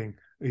interesting.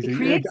 it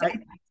creates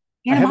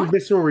I have a animosity.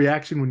 visceral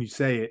reaction when you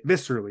say it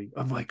viscerally.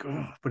 I'm like,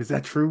 oh, but is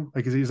that true?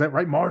 Like, is that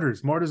right?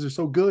 Martyrs are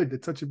so good.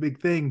 It's such a big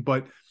thing.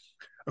 But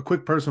a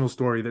quick personal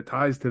story that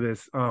ties to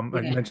this. I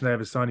Yeah. mentioned I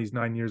have a son. He's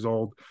 9 years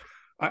old.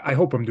 I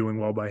hope I'm doing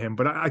well by him,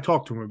 but I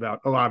talk to him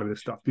about a lot of this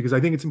stuff because I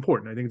think it's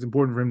important. I think it's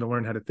important for him to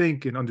learn how to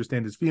think and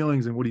understand his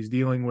feelings and what he's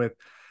dealing with.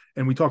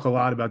 And we talk a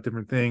lot about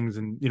different things.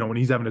 And, when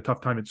he's having a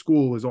tough time at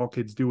school, as all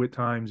kids do at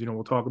times,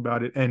 we'll talk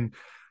about it. And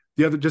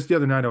the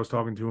other night I was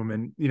talking to him,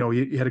 and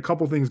he had a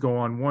couple things go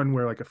on. One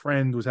where like a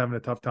friend was having a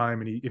tough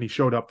time, and he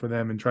showed up for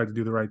them and tried to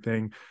do the right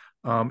thing.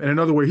 And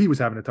another where he was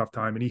having a tough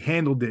time, and he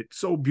handled it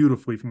so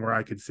beautifully from where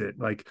I could sit,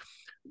 like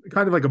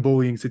kind of like a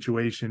bullying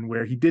situation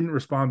where he didn't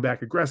respond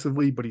back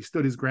aggressively, but he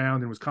stood his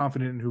ground and was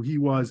confident in who he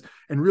was,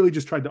 and really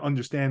just tried to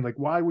understand like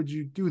why would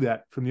you do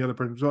that from the other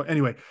person. So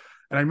anyway,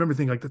 and I remember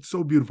thinking like that's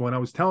so beautiful, and I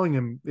was telling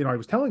him,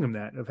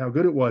 that of how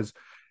good it was,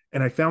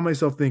 and I found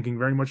myself thinking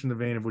very much in the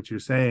vein of what you're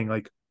saying,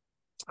 like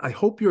I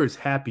hope you're as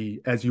happy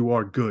as you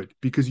are good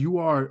because you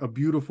are a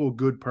beautiful,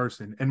 good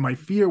person. And my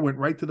fear went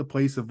right to the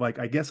place of like,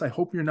 I guess I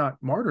hope you're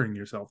not martyring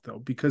yourself though,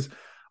 because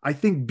I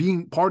think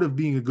being part of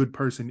being a good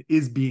person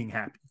is being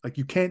happy. Like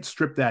you can't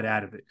strip that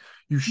out of it.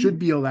 You should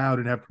be allowed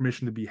and have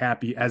permission to be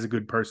happy as a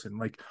good person.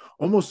 Like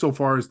almost so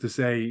far as to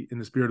say, in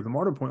the spirit of the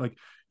martyr point, like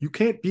you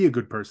can't be a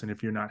good person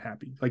if you're not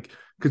happy. Like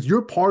because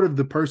you're part of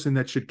the person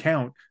that should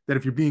count. That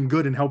if you're being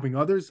good and helping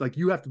others, like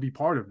you have to be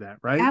part of that,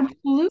 right?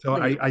 So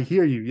Absolutely. I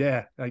hear you.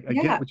 Yeah, I get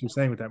Yeah, what you're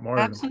saying with that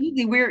martyrdom.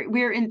 absolutely.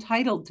 We're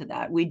entitled to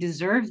that. We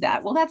deserve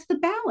that. Well, that's the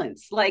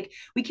balance. Like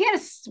we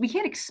can't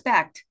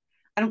expect,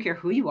 I don't care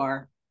who you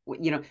are,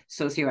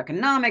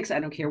 socioeconomics, I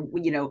don't care,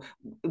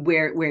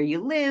 where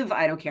you live,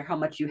 I don't care how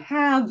much you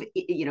have,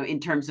 in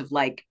terms of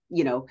like,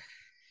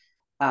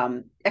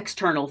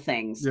 external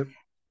things. Yep.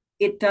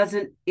 It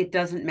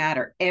doesn't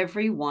matter.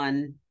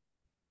 Everyone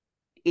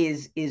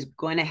is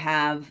going to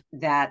have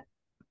that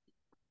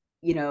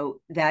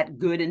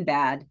good and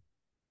bad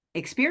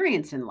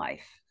experience in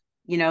life.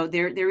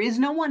 There is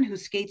no one who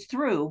skates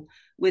through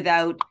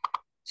without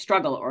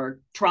struggle or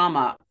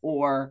trauma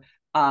or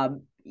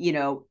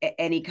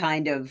any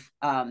kind of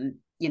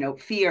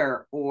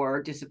fear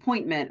or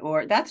disappointment,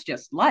 or that's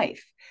just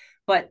life.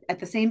 But at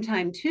the same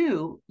time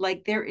too,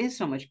 like there is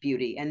so much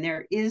beauty, and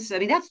there is, I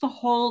mean, that's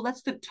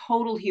the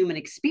total human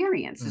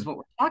experience is Mm, what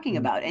we're talking mm,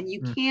 about. And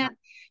you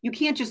mm,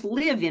 can't just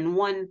live in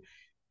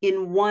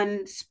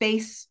one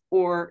space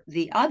or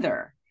the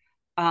other.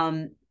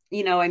 I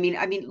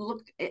mean,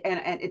 look,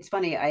 and it's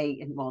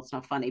funny. Well, it's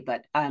not funny,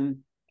 but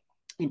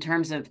in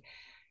terms of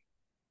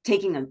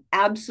taking an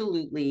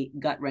absolutely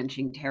gut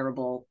wrenching,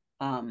 terrible,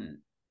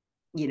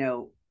 you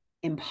know,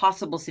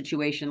 impossible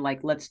situation,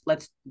 like let's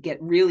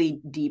get really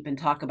deep and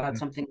talk about mm,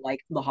 something like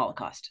the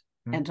Holocaust,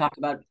 mm, and talk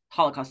about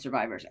Holocaust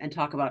survivors, and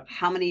talk about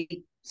how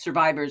many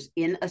survivors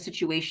in a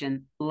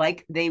situation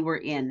like they were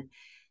in,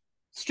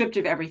 stripped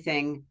of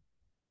everything,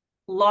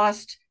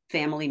 lost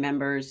family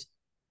members,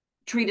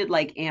 treated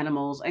like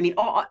animals. I mean,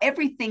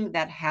 everything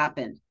that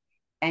happened,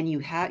 and you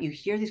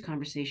hear these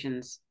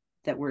conversations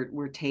that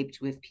were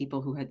taped with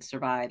people who had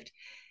survived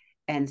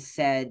and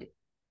said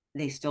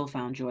they still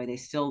found joy. They mm,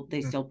 still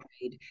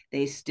prayed.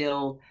 They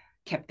still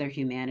kept their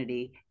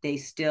humanity. They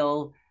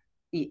still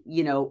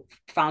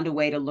found a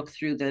way to look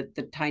through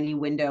the tiny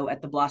window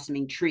at the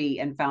blossoming tree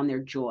and found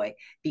their joy,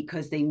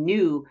 because they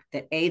knew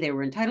that A, they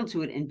were entitled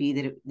to it, and B,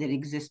 that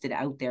existed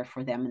out there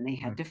for them, and they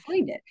mm, had to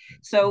find it.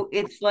 So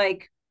it's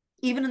like,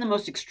 even in the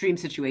most extreme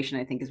situation,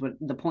 I think is what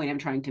the point I'm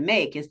trying to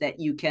make is, that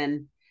you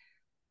can,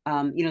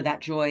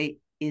 that joy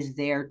is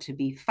there to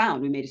be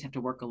found. We may just have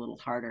to work a little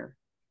harder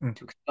mm,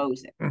 to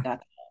expose it. mm,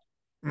 That's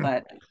mm.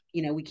 but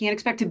we can't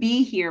expect to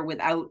be here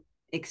without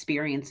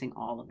experiencing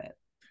all of it.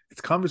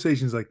 It's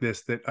conversations like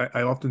this that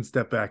I often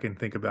step back and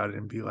think about it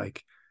and be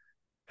like,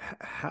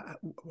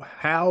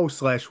 how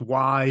slash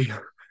why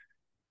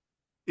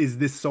is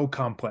this so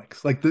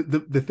complex? Like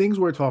the things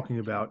we're talking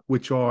about,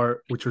 which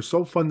are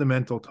so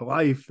fundamental to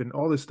life and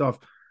all this stuff,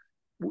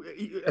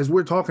 as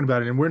we're talking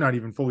about it, and we're not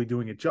even fully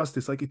doing it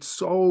justice, like it's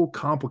so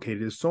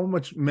complicated. There's so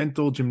much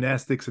mental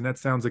gymnastics, and that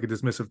sounds like a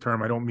dismissive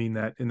term. I don't mean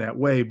that in that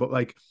way, but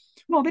like,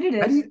 Well, but it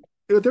how do is.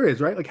 you, there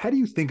is, right? Like, how do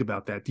you think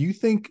about that? Do you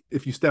think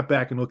if you step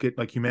back and look at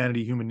like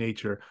humanity, human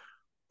nature,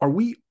 are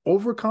we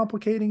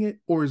overcomplicating it,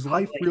 or is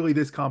life Totally. really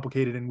this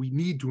complicated and we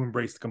need to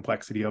embrace the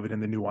complexity of it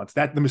and the nuance?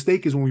 That the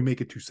mistake is when we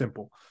make it too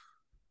simple.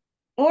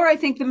 Or I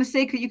think the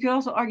mistake, that you could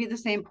also argue the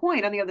same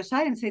point on the other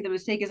side and say the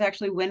mistake is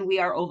actually when we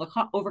are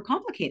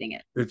overcomplicating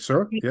it. It's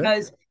sure, yeah,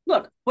 Because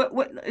look,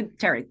 what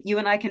Terry, you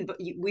and I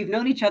we've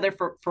known each other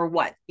for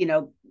what,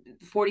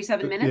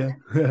 47 minutes.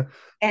 yeah,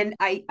 And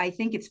I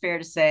think it's fair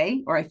to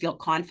say, or I feel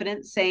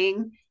confident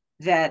saying,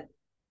 that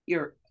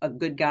you're a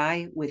good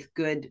guy with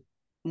good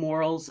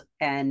morals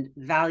and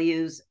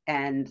values,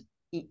 and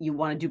you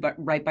want to do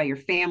right by your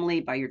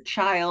family, by your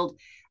child.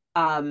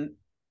 Um,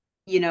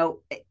 you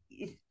know,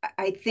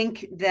 I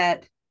think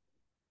that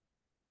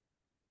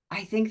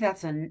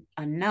that's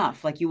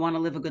enough. Like, you want to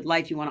live a good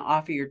life. You want to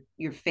offer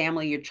your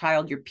family, your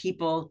child, your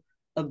people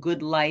a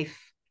good life.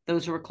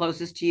 Those who are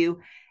closest to you,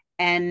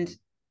 and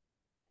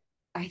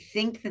I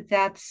think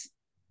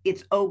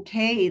it's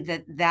okay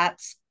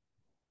that's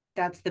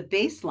the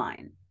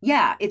baseline.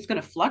 Yeah, it's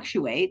going to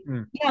fluctuate.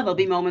 mm, Yeah, there'll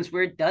be moments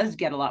where it does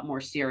get a lot more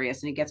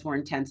serious and it gets more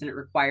intense and it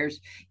requires,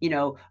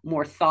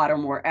 more thought or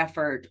more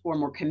effort or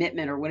more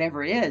commitment or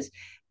whatever it is.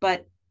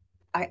 But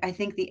I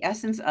think the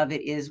essence of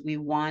it is we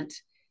want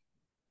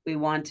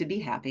to be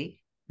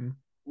happy. mm,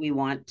 We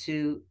want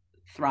to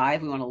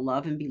thrive. We want to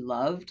love and be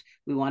loved.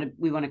 We want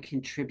to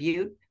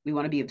contribute. We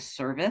want to be of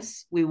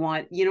service. We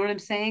want, you know what I'm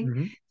saying?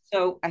 mm,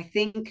 So I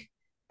think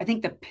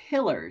the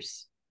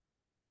pillars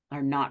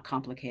are not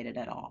complicated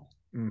at all.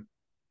 mm.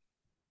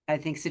 I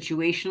think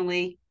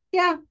situationally,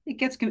 yeah, it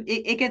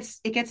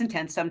gets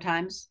intense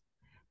sometimes,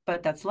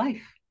 but that's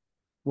life.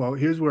 Well,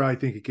 here's where I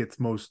think it gets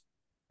most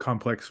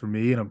complex for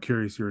me, and I'm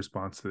curious your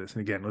response to this.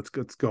 And again, let's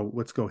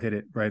go hit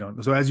it right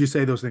on. So as you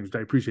say those things, which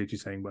I appreciate you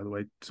saying, by the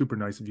way, super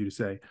nice of you to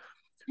say.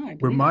 Oh, I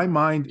Where believe it. my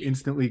mind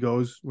instantly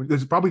goes,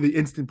 this is probably the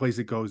instant place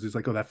it goes, is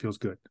like, oh, that feels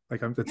good.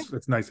 Like, Yeah.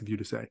 that's nice of you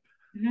to say.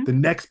 The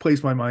Mm-hmm. next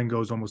place my mind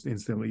goes almost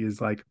instantly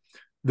is like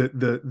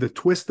the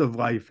twist of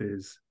life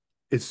is,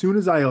 as soon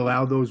as I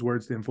allow those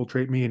words to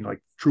infiltrate me and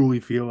like truly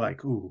feel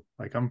like, ooh,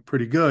 like I'm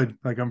pretty good,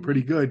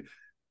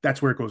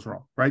 that's where it goes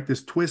wrong, right?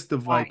 This twist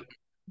of Why? like,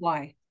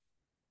 Why?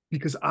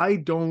 because I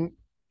don't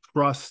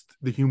trust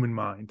the human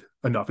mind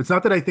enough. It's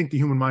not that I think the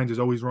human mind is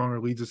always wrong or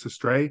leads us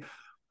astray.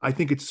 I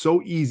think it's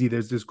so easy.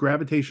 There's this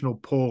gravitational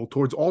pull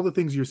towards all the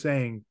things you're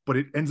saying, but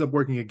it ends up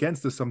working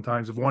against us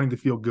sometimes, of wanting to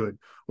feel good,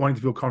 wanting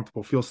to feel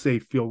comfortable, feel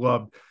safe, feel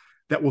loved,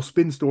 that will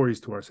spin stories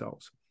to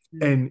ourselves.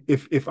 Mm-hmm. And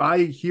if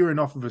I hear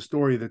enough of a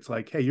story that's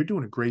like, hey, you're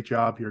doing a great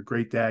job, you're a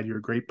great dad, you're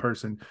a great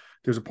person,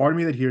 there's a part of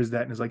me that hears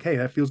that and is like, hey,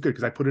 that feels good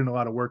because I put in a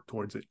lot of work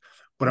towards it.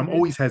 But I'm Mm-hmm.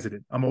 always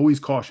hesitant. I'm always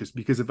cautious,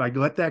 because if I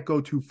let that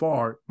go too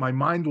far, my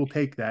mind will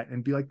take that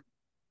and be like,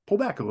 pull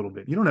back a little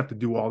bit. You don't have to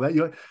do all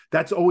that.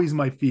 That's always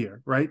my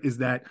fear, right? Is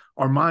that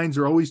our minds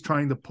are always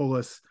trying to pull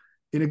us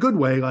in a good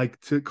way, like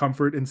to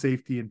comfort and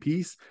safety and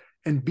peace.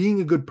 And being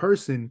a good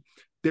person,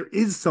 there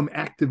is some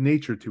active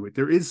nature to it.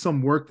 There is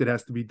some work that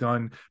has to be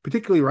done,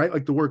 particularly, right?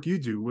 Like the work you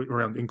do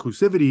around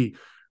inclusivity,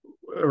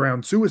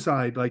 around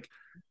suicide, like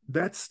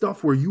that's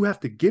stuff where you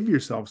have to give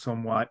yourself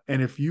somewhat.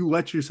 And if you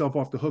let yourself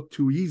off the hook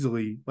too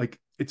easily, like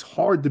it's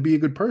hard to be a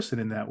good person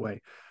in that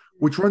way,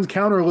 which runs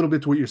counter a little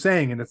bit to what you're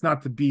saying. And it's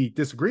not to be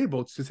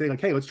disagreeable. It's to say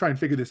like, hey, let's try and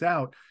figure this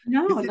out.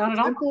 No, Is it not at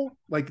all. simple?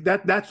 Like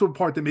that's the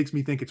part that makes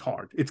me think it's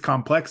hard. It's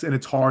complex and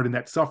it's hard. And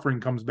that suffering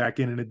comes back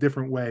in a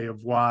different way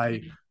of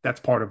why that's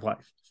part of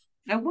life.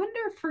 I wonder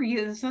for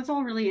you, so that's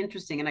all really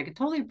interesting, and I could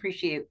totally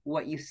appreciate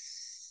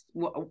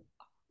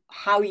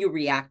how you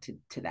reacted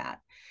to that,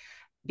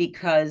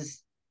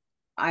 because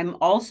I'm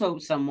also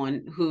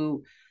someone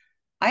who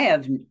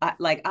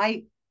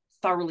I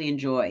thoroughly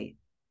enjoy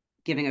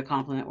giving a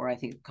compliment where I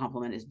think a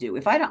compliment is due.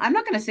 If I don't, I'm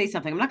not going to say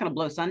something. I'm not going to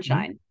blow Mm-hmm.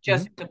 sunshine Mm-hmm.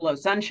 just to blow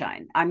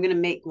sunshine. I'm going to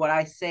make what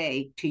I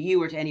say to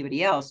you or to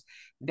anybody else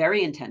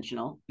very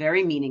intentional,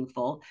 very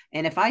meaningful.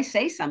 And if I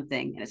say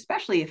something, and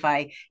especially if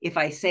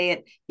I say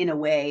it in a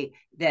way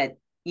that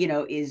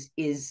is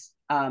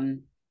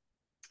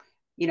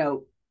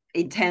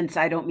intense.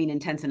 I don't mean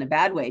intense in a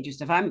bad way.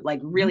 Just if I'm like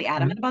really Mm-hmm.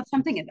 adamant about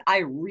something and I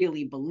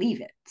really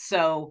believe it.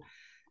 So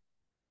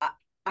I,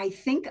 I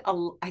think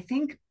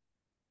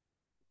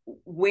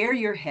where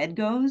your head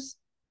goes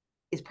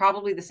is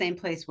probably the same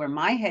place where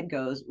my head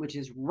goes, which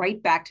is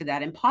right back to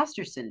that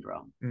imposter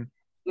syndrome, Mm-hmm.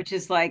 which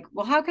is like,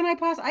 well, how can I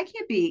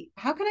be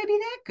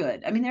that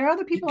good? I mean, there are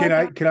other people Can out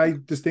I there. can I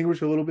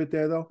distinguish a little bit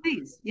there though?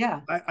 Please.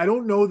 Yeah. I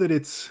don't know that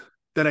it's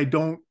that I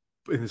don't,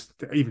 and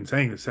even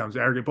saying this sounds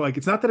arrogant, but like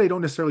it's not that I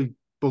don't necessarily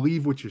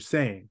believe what you're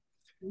saying.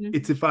 Mm-hmm.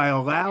 It's if I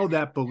allow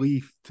that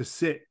belief to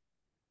sit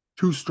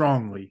too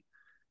strongly,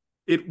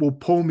 it will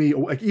pull me,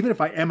 like, even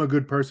if I am a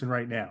good person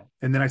right now,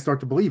 and then I start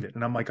to believe it,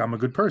 and I'm like, I'm a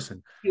good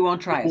person, You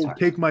won't it try as will hard.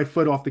 take my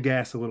foot off the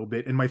gas a little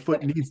bit, and my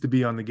foot needs to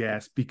be on the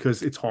gas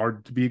because it's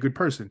hard to be a good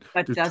person.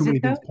 But There's too does many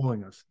it things though?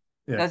 pulling us.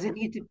 Yeah.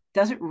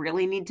 Does it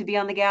really need to be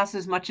on the gas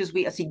as much as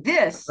we see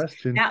this?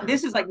 Question. Now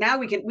this is like, now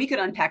we could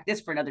unpack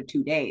this for another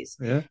 2 days.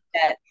 Yeah.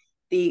 That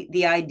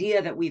the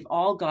idea that we've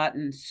all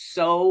gotten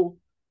so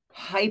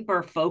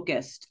hyper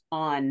focused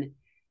on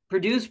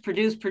produce,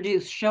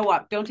 show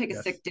up, don't take a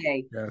Yes. sick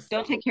day, Yes.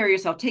 don't take care of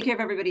yourself, take care of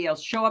everybody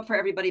else, show up for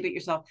everybody but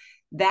yourself.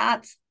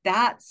 That's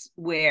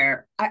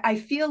where I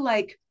feel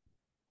like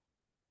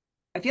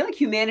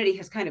humanity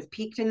has kind of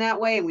peaked in that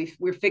way, and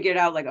we're figured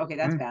out like, okay,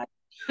 that's bad.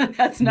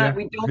 That's not, Yeah.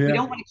 we Yeah.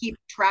 don't want to keep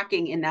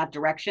tracking in that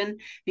direction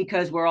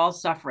because we're all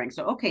suffering.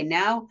 So okay,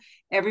 now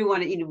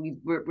everyone,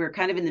 we're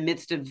kind of in the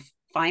midst of,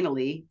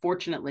 finally,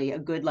 fortunately, a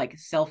good like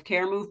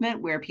self-care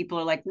movement where people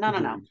are like, no,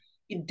 Agreed.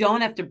 you don't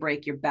have to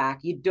break your back,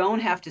 you don't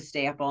have to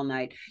stay up all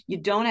night, you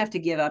don't have to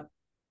give up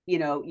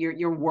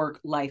your work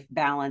life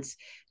balance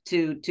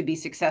to be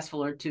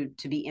successful or to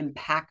be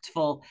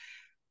impactful.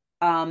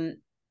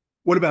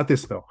 What about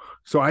this though?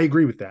 So I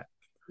agree with that.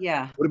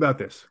 Yeah. What about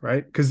this,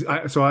 right? Because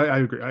I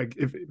agree.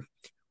 If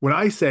when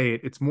I say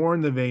it, it's more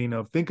in the vein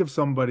of, think of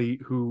somebody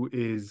who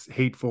is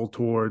hateful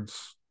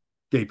towards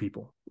gay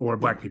people or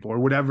black people or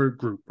whatever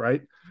group,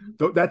 right?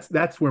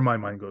 That's where my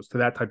mind goes, to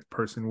that type of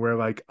person where,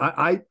 like,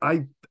 I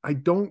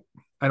don't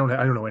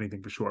know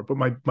anything for sure, but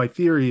my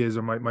theory is,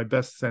 or my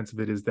best sense of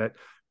it is, that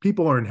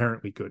people are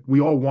inherently good. We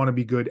all want to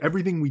be good.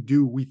 Everything we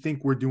do, we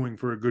think we're doing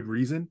for a good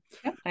reason.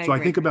 Yep, I So I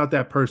agree. think about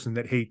that person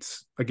that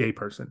hates a gay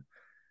person,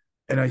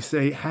 and I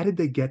say, how did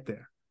they get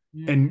there?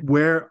 And Mm.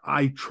 where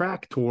I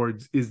track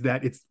towards is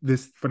that it's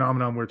this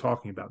phenomenon we're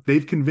talking about.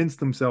 They've convinced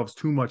themselves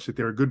too much that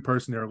they're a good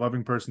person, they're a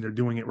loving person, they're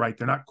doing it right.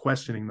 They're not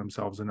questioning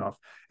themselves enough.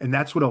 And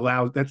that's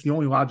the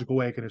only logical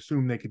way I can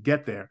assume they could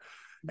get there.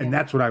 And Yeah.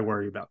 that's what I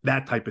worry about,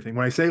 that type of thing.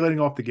 When I say letting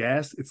off the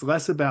gas, it's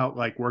less about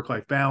like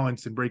work-life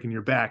balance and breaking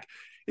your back.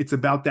 It's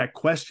about that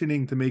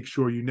questioning to make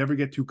sure you never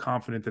get too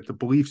confident that the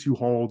beliefs you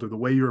hold or the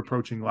way you're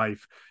approaching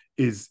life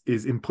is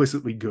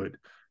implicitly good.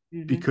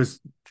 Mm-hmm. Because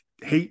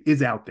hate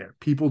is out there.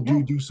 People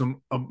do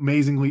some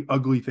amazingly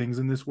ugly things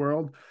in this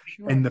world.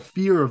 Sure. And the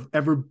fear of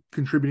ever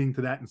contributing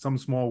to that in some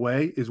small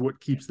way is what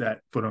keeps that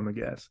foot on the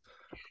gas.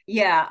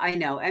 Yeah, I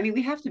know. I mean,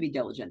 we have to be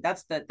diligent.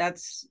 That's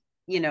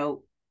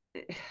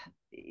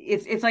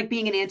it's like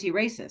being an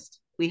anti-racist.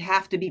 We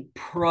have to be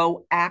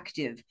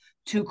proactive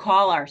to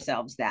call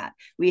ourselves that.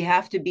 We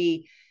have to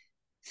be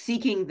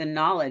seeking the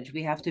knowledge.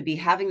 We have to be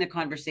having the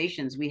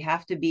conversations. We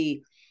have to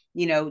be,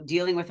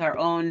 dealing with our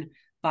own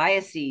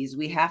biases.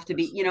 We have to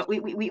be,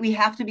 we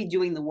have to be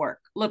doing the work.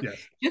 Look, yes.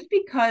 Just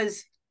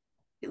because,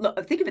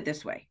 look, think of it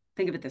this way.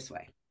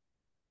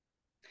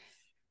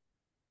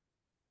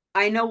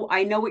 I know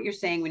what you're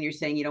saying when you're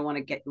saying you don't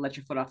want to let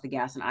your foot off the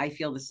gas, and I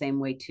feel the same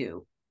way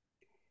too.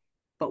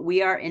 But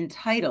we are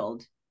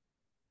entitled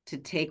to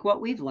take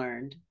what we've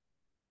learned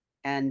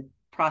and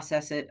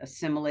process it,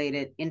 assimilate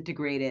it,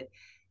 integrate it,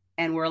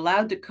 and we're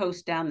allowed to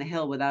coast down the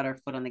hill without our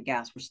foot on the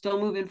gas. We're still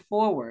moving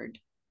forward.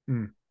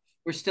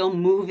 We're still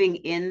moving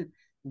in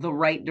the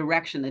right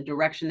direction, the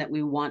direction that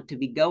we want to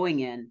be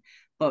going in.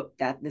 But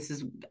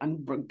I'm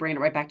bringing it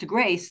right back to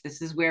grace.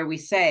 This is where we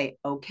say,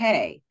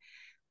 okay,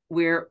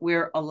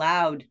 we're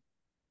allowed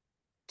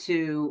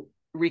to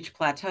reach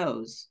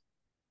plateaus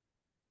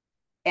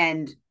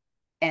and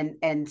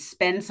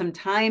spend some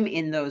time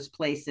in those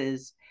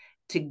places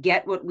to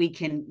get what we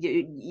can,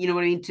 you know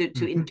what I mean, to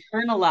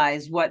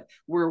internalize what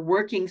we're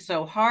working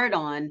so hard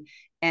on,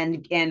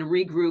 and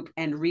regroup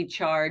and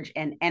recharge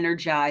and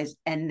energize,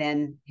 and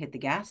then hit the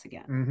gas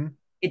again.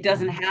 It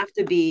doesn't have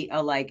to be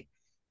a like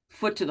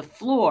foot to the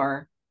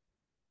floor,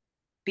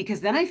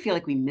 because then I feel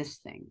like we miss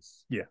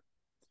things.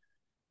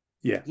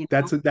 Yeah,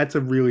 that's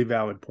a really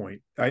valid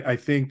point. I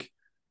think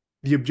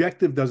the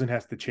objective doesn't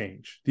have to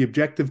change. The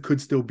objective could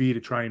still be to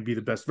try and be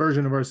the best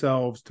version of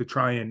ourselves, to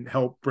try and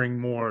help bring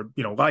more,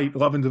 light,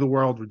 love into the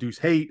world, reduce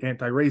hate,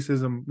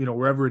 anti-racism,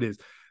 wherever it is.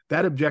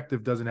 That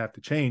objective doesn't have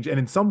to change. And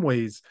in some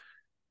ways,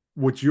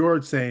 what you're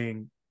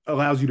saying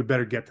allows you to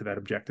better get to that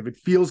objective. It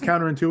feels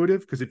counterintuitive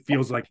because it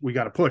feels like we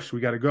got to push,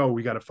 we got to go,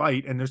 we got to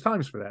fight. And there's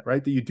times for that,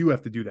 right? That you do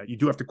have to do that. You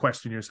do have to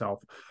question yourself.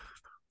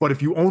 But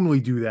if you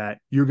only do that,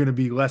 you're going to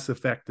be less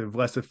effective,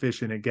 less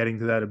efficient at getting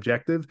to that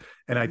objective.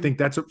 And I think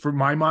that's, for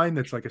my mind,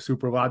 that's like a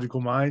super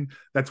logical mind.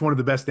 That's one of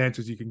the best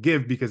answers you can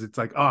give, because it's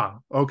like,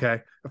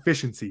 okay,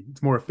 efficiency.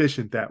 It's more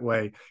efficient that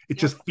way. It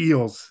just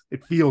feels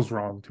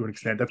wrong to an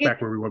extent. That's back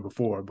where we were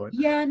before. But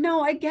yeah,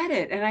 no, I get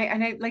it. And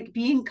I like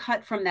being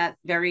cut from that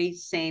very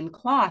same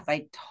cloth.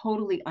 I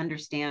totally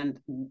understand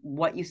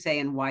what you say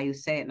and why you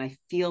say it. And I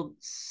feel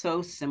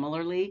so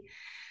similarly.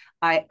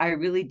 I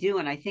really do.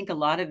 And I think a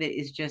lot of it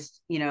is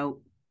just,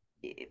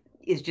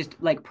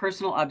 like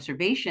personal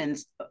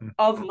observations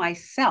of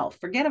myself.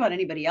 Forget about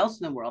anybody else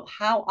in the world,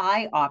 how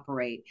I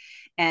operate.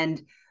 And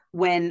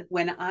when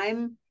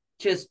I'm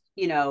just,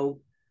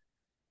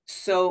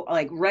 so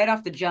like right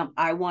off the jump,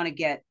 I want to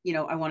get,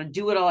 I want to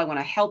do it all. I want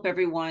to help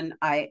everyone.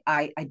 I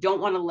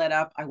don't want to let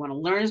up. I want to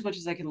learn as much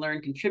as I can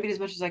learn, contribute as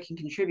much as I can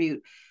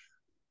contribute.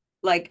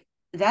 Like,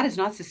 that is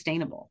not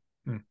sustainable.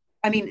 Mm.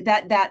 I mean,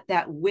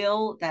 that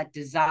will, that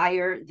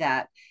desire,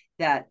 that,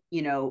 that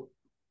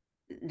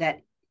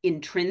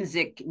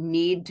intrinsic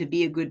need to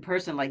be a good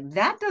person, like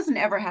that doesn't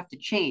ever have to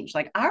change.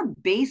 Like our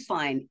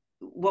baseline,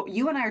 what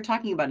you and I are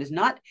talking about, is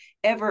not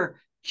ever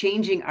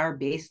changing our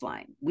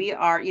baseline. We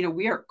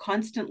are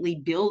constantly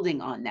building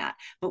on that,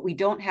 but we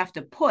don't have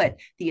to put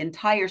the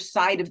entire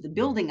side of the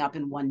building up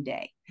in one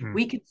day. Mm.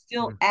 We can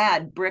still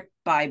add brick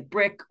by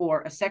brick,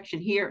 or a section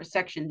here, a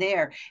section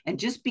there. And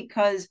just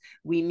because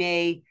we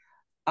may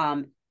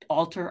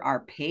alter our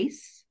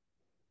pace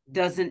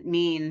doesn't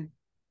mean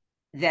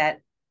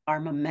that our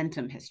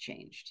momentum has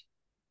changed,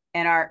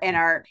 and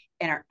our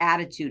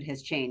attitude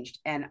has changed,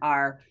 and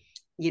our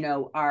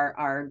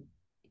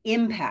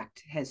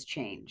impact has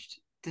changed.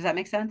 Does that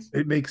make sense?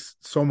 It makes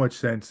so much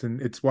sense,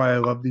 and it's why I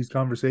love these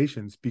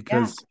conversations,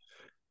 because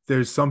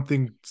there's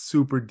something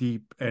super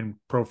deep and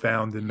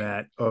profound in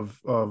that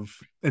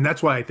and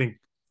that's why I think,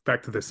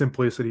 back to the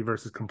simplicity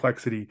versus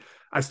complexity,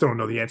 I still don't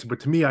know the answer, but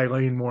to me, I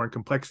lean more on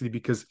complexity,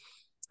 because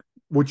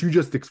what you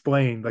just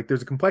explained, like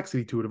there's a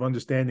complexity to it of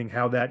understanding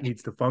how that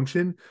needs to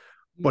function,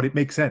 but it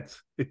makes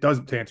sense. It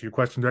does, to answer your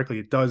question directly,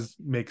 it does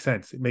make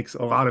sense. It makes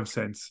a lot of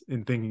sense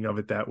in thinking of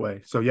it that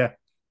way. So yeah,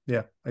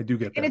 I do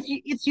get And that.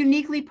 it's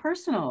uniquely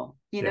personal,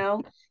 Yeah.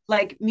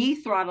 like me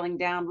throttling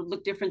down would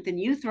look different than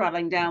you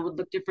throttling down would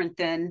look different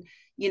than,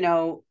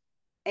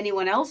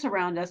 anyone else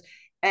around us.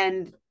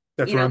 And,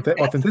 That's where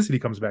authenticity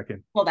comes back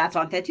in. well, that's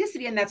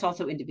authenticity, and that's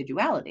also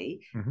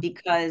individuality, Mm-hmm.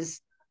 because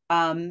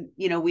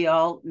we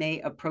all may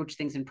approach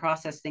things and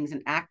process things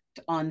and act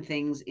on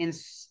things in,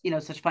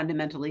 such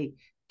fundamentally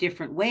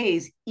different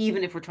ways,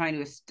 even if we're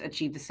trying to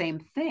achieve the same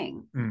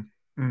thing.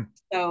 Mm-hmm.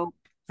 So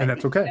I And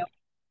that's think, okay.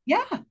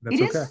 yeah, That's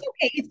it is okay.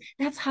 okay.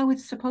 That's how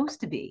it's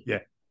supposed to be.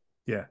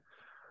 Yeah.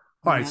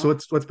 All right, so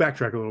let's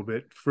backtrack a little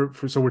bit.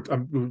 So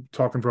we're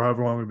talking for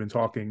however long we've been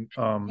talking.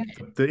 Yeah.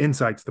 The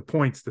insights, the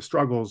points, the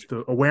struggles,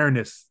 the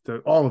awareness,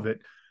 all of it.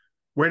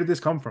 Where did this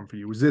come from for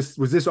you? Was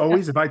this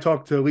always? If I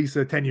talked to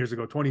Lisa 10 years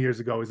ago, 20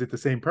 years ago, is it the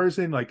same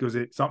person? Like, was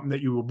it something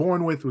that you were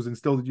born with? Was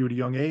instilled in you at a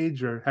young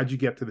age, or how'd you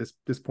get to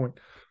this point?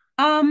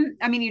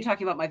 I mean, you're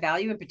talking about my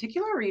value in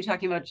particular, or are you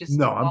talking about just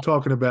No, I'm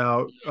talking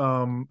about.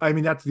 I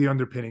mean, that's the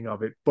underpinning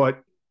of it.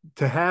 But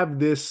to have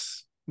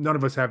this, none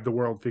of us have the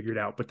world figured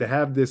out, but to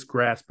have this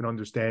grasp and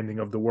understanding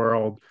of the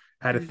world,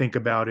 how to think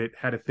about it,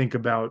 how to think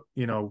about,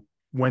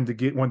 when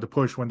to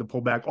push, when to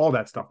pull back, all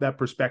that stuff, that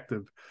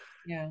perspective.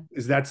 Yeah.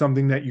 Is that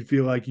something that you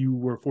feel like you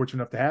were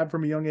fortunate enough to have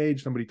from a young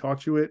age? Somebody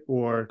taught you it,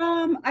 or?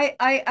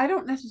 I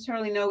don't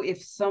necessarily know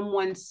if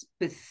someone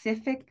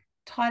specific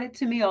taught it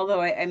to me,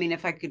 although I mean,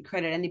 if I could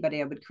credit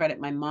anybody, I would credit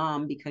my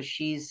mom, because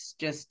she's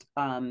just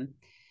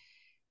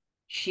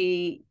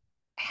she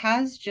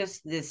has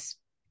just this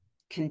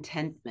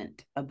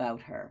contentment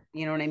about her.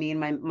 You know what I mean?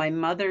 My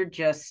mother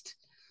just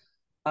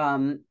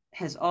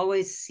has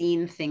always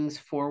seen things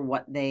for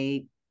what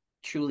they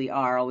truly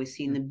are, always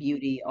seen the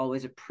beauty,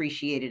 always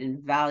appreciated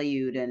and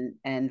valued,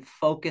 and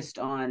focused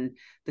on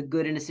the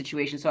good in a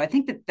situation. So I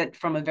think that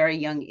from a very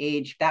young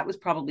age, that was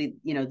probably,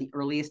 the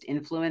earliest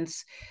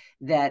influence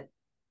that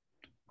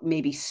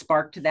maybe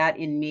sparked that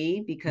in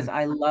me, because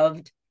I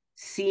loved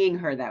seeing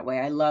her that way.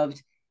 I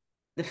loved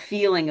the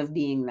feeling of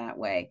being that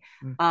way.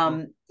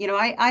 I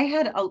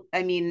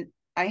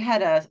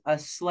had a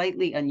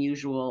slightly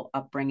unusual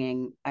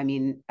upbringing. I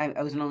mean,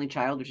 I was an only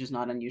child, which is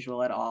not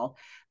unusual at all,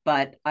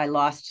 but I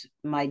lost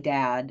my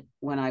dad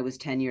when I was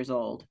 10 years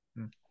old.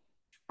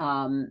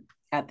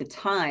 At the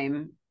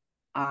time,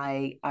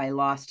 I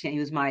lost him.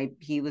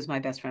 He was my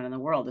best friend in the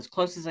world, as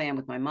close as I am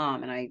with my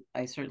mom, and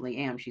I certainly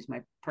am. She's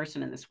my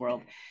person in this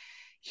world.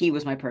 He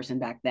was my person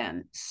back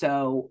then.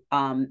 So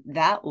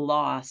that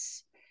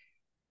loss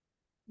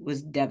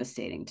was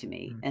devastating to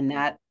me, and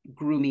that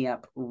grew me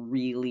up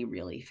really,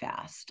 really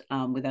fast,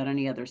 without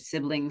any other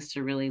siblings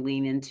to really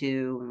lean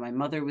into. My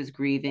mother was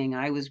grieving,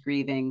 I was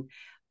grieving,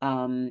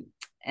 and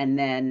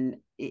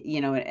then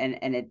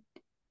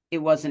it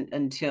wasn't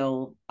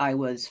until I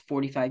was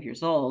 45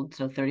 years old,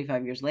 so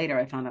 35 years later,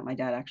 I found out my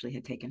dad actually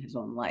had taken his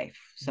own life.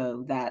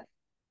 So that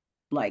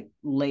like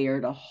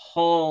layered a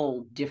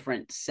whole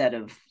different set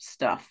of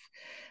stuff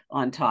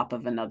on top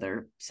of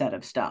another set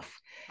of stuff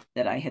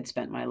that I had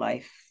spent my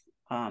life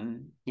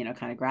kind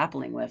of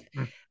grappling with.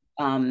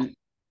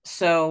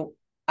 So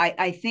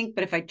I think,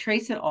 but if I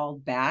trace it all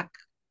back,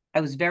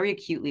 I was very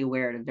acutely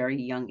aware at a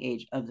very young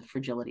age of the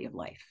fragility of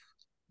life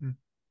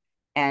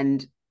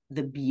and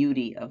the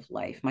beauty of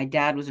life. My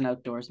dad was an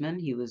outdoorsman.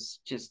 He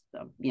was just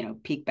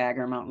peak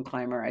bagger, mountain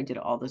climber. I did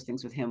all those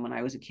things with him when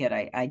I was a kid.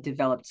 I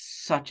developed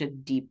such a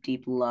deep,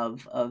 deep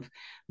love of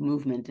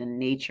movement and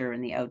nature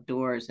and the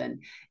outdoors,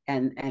 and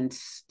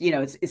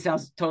it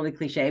sounds totally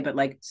cliche, but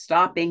like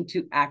stopping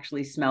to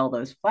actually smell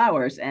those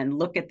flowers and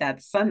look at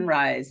that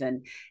sunrise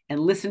and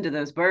listen to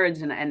those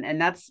birds,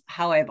 and that's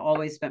how I've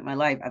always spent my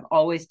life. I've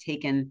always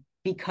taken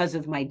because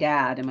of my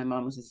dad, and my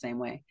mom was the same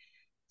way,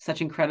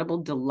 such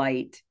incredible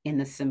delight in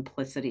the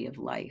simplicity of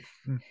life.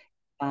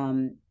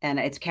 Mm, And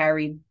it's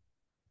carried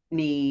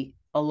me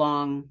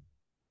along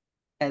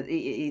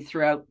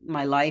throughout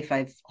my life.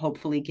 I've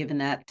hopefully given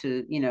that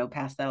to,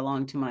 pass that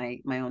along to my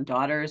own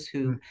daughters, mm,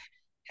 who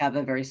have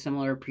a very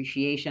similar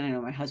appreciation. I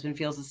know my husband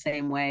feels the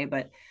same way,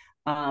 but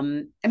I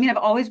mean, I've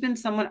always been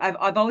someone,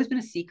 I've always been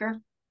a seeker.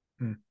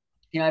 mm.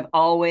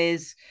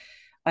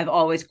 I've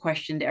always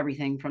questioned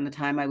everything from the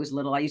time I was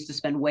little. I used to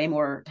spend way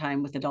more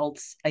time with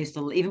adults. I used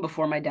to, even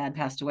before my dad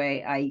passed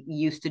away, I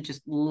used to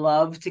just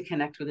love to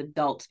connect with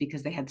adults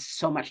because they had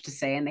so much to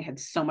say and they had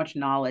so much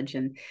knowledge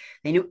and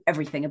they knew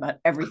everything about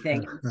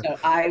everything. And so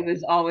I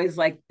was always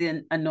like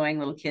the annoying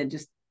little kid,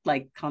 just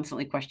like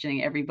constantly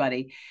questioning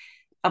everybody.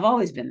 I've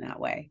always been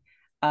that way.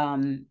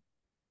 Um,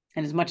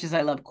 and as much as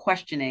I love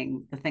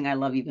questioning, the thing I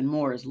love even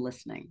more is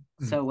listening.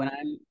 Mm, So when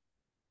I'm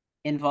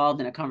involved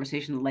in a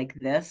conversation like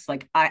this,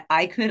 like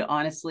I could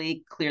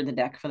honestly clear the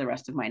deck for the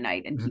rest of my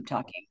night and mm. keep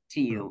talking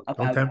to Oh, you don't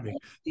about tempt me.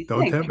 these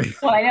Don't things. tempt me.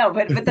 Well, I know,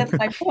 but that's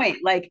my point.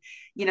 Like,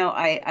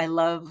 I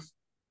love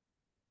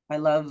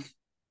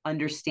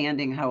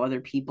understanding how other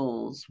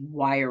people's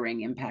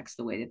wiring impacts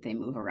the way that they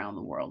move around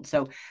the world.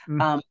 So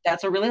Mm,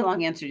 that's a really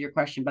long answer to your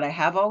question, but I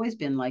have always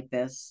been like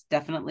this.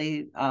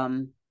 Definitely,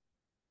 mom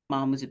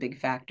was a big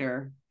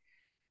factor.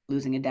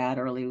 Losing a dad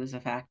early was a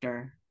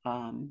factor.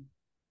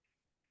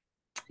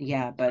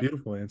 Yeah, it's a but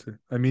beautiful answer.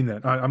 I mean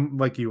that. I'm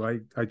like you. I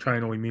try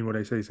and only mean what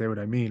I say what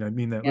I mean. I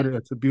mean that. yeah,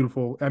 That's a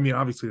beautiful. I mean,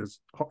 obviously,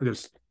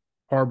 there's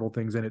horrible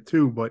things in it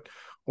too, but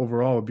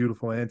overall, a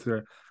beautiful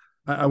answer.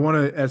 I want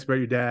to ask about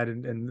your dad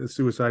and the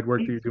suicide work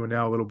that you're doing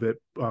now a little bit,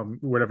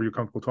 whatever you're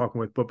comfortable talking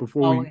with. But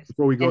before we always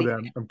before we go there,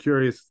 anything. I'm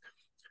curious.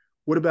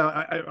 What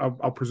about?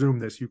 I'll presume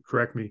this. You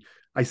correct me.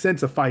 I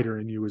sense a fighter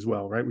in you as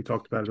well, right? We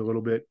talked about it a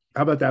little bit.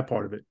 How about that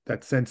part of it?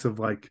 That sense of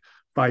like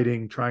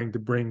fighting, trying to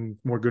bring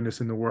more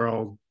goodness in the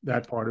world.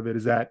 That part of it,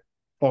 is that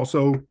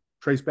also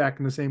traced back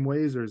in the same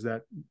ways, or is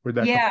that where'd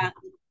that come Yeah,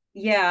 from?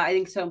 yeah, I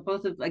think so.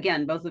 Both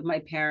of my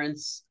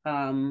parents,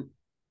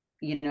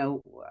 you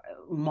know,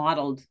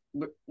 modeled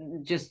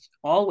just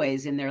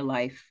always in their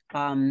life,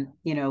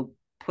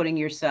 putting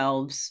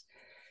yourselves,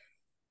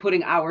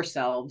 putting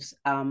ourselves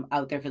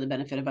out there for the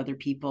benefit of other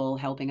people,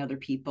 helping other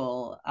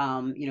people,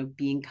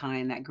 being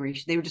kind, that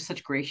gracious. They were just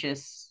such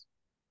gracious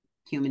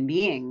human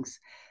beings,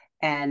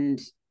 and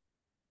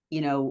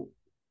you know,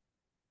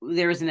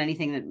 there isn't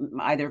anything that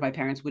either of my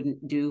parents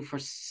wouldn't do for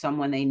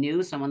someone they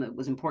knew, someone that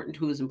was important,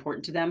 who was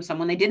important to them,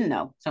 someone they didn't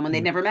know, someone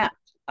they'd Mm, never met.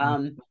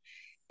 mm,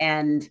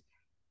 And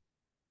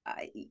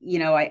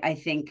I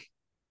think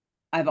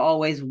I've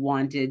always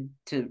wanted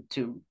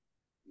to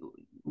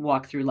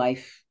walk through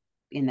life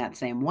in that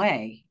same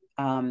way,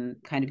 kind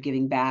of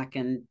giving back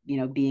and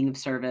being of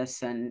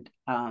service, and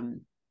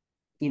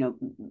you know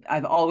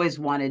I've always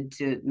wanted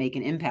to make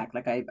an impact.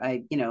 Like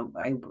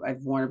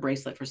I've worn a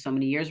bracelet for so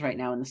many years right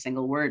now, and the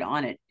single word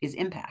on it is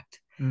impact,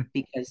 mm.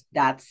 because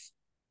that's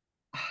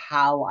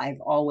how I've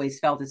always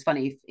felt. It's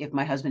funny, if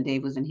my husband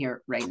Dave was in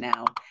here right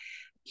now,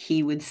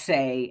 he would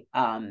say,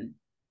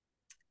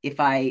 if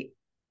I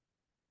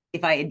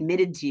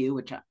admitted to you,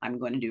 which I'm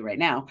going to do right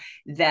now,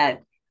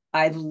 that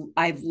I've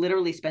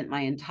literally spent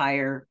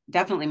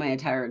definitely my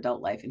entire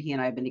adult life, and he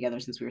and I have been together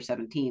since we were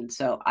 17.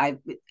 So I've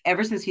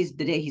ever since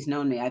the day he's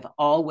known me, I've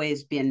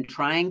always been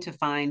trying to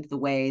find the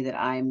way that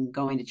I'm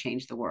going to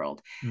change the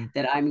world, Mm.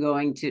 that I'm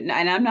going to,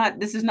 and I'm not,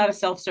 this is not a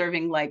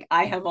self-serving, like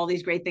I have all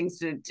these great things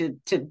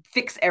to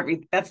fix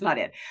everything. That's not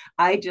it.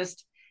 I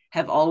just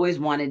have always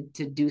wanted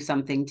to do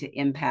something to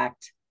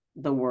impact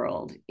the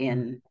world Mm.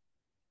 in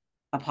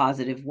a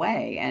positive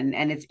way. And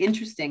it's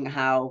interesting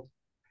how,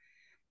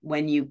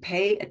 when you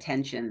pay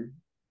attention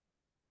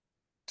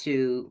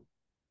to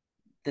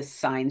the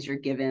signs you're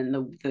given,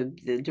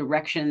 the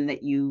direction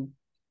that you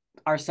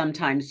are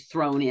sometimes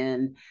thrown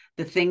in,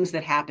 the things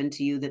that happen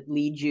to you that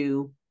lead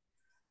you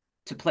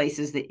to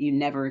places that you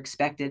never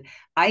expected.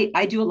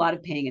 I do a lot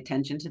of paying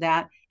attention to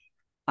that.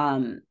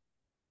 Um,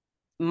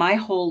 my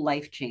whole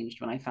life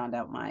changed when I found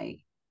out my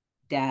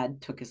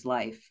dad took his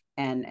life,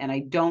 and I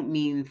don't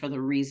mean for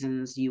the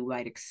reasons you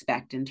might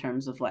expect, in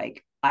terms of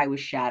like I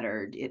was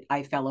shattered,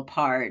 I fell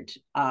apart,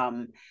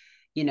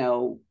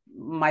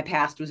 my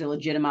past was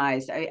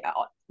illegitimized.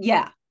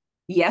 Yeah,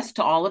 yes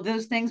to all of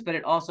those things, but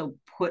it also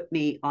put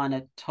me on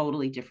a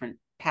totally different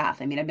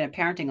path. I mean, I've been a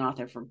parenting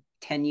author for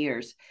 10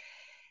 years,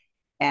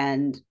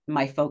 and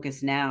my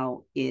focus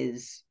now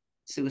is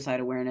suicide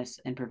awareness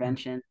and Mm.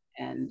 prevention.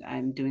 And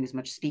I'm doing as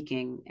much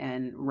speaking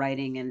and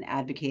writing and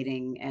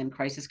advocating and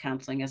crisis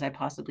counseling as I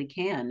possibly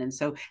can. And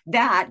so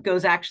that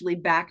goes actually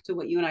back to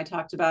what you and I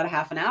talked about a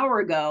half an hour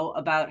ago,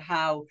 about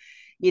how,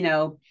 you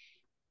know,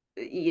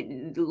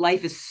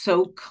 life is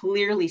so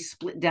clearly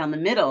split down the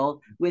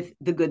middle with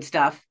the good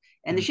stuff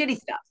and the Mm. shitty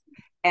stuff.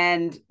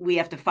 And we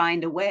have to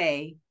find a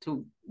way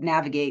to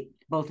navigate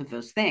both of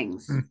those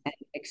things Mm. and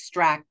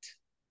extract,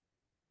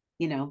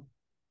 you know,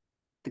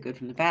 the good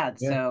from the bad.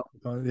 Yeah. So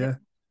yeah. Yeah.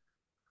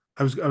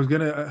 I was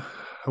gonna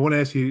I want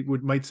to ask you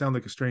what might sound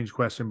like a strange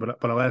question,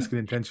 but I'll ask it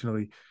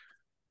intentionally.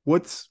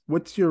 what's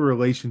your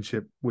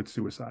relationship with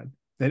suicide?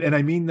 And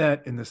I mean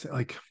that in this,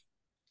 like,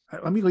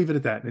 let me leave it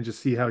at that and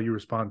just see how you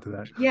respond to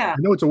that. Yeah. I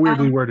know it's a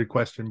weirdly worded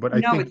question, but I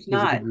No, think it's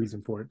there's a not. good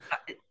reason for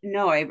it.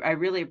 No, I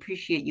really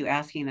appreciate you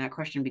asking that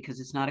question because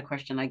it's not a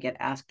question I get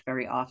asked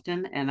very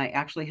often. And I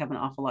actually have an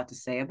awful lot to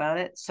say about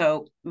it.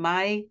 So,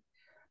 my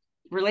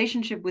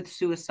relationship with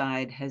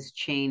suicide has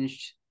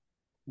changed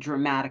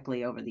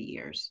dramatically over the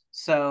years.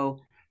 So,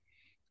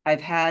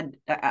 I've had,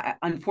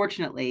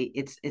 unfortunately,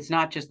 it's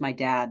not just my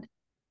dad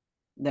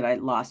that I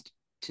lost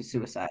to Mm.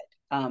 suicide.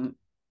 Um,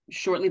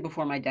 Shortly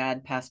before my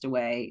dad passed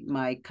away,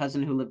 my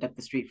cousin who lived up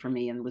the street from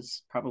me and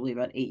was probably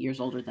about 8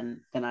 years older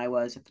than I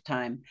was at the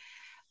time,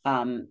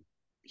 um,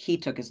 he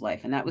took his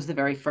life, and that was the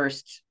very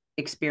first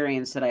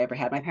experience that I ever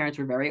had. My parents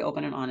were very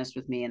open and honest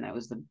with me, and that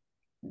was the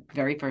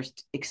very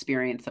first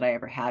experience that I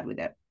ever had with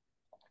it.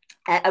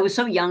 I was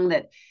so young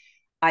that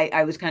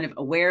I was kind of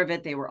aware of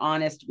it. They were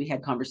honest. We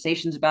had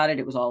conversations about it.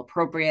 It was all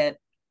appropriate.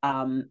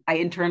 I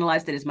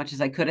internalized it as much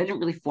as I could. I didn't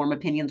really form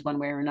opinions one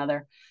way or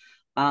another.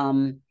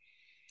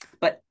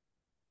 But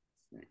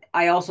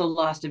I also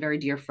lost a very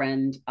dear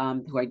friend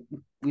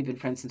we've been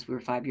friends since we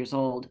were 5 years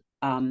old.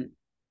 And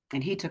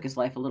he took his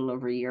life a little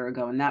over a year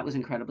ago, and that was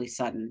incredibly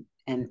sudden.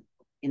 And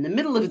in the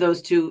middle of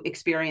those two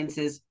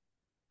experiences,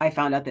 I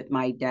found out that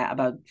my dad,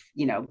 about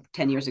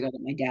 10 years ago,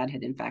 that my dad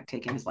had in fact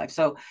taken his life.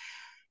 So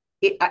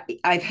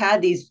I've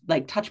had these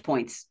like touch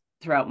points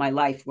throughout my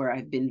life where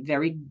I've been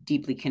very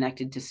deeply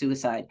connected to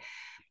suicide.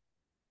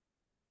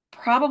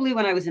 Probably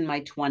when I was in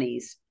my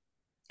 20s,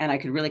 and I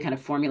could really kind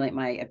of formulate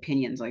my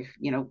opinions, like,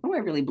 what do I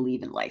really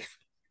believe in life?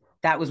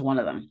 That was one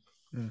of them.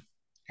 Mm.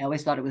 I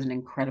always thought it was an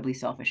incredibly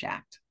selfish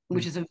act,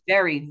 which Mm. is a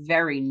very,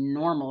 very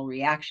normal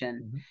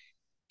reaction Mm-hmm.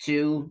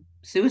 to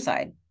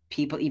suicide.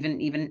 People,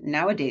 even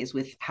nowadays,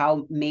 with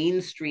how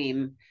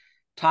mainstream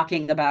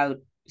talking about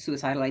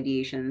suicidal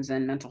ideations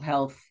and mental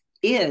health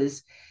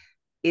is,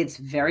 it's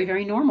very,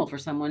 very normal for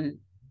someone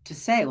to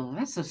say, well,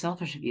 that's so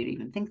selfish of you to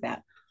even think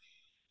that.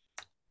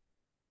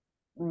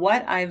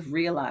 What I've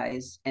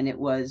realized, and it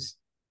was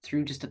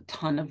through just a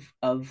ton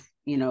of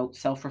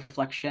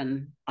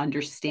self-reflection,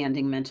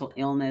 understanding mental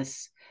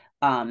illness,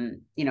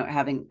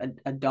 having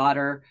a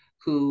daughter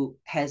who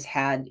has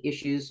had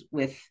issues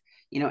with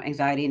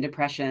anxiety and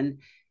depression,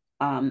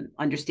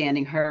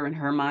 understanding her and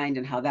her mind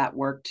and how that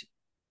worked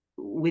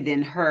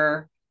within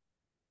her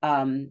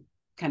kind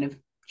of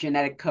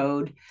genetic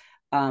code,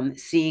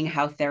 seeing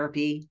how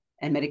therapy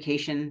and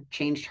medication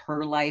changed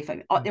her life. I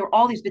mean, there were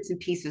all these bits and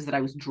pieces that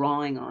I was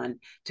drawing on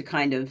to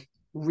kind of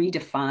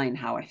redefine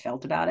how I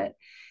felt about it.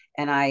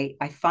 And I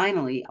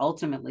finally,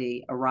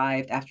 ultimately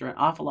arrived after an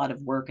awful lot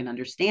of work and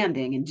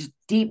understanding and just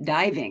deep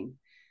diving.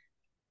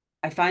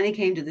 I finally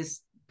came to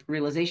this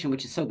realization,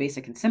 which is so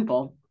basic and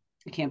simple.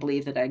 I can't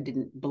believe that I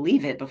didn't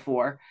believe it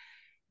before.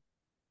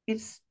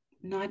 It's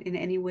not in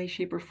any way,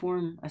 shape, or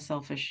form a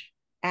selfish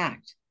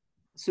act.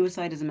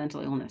 Suicide is a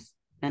mental illness.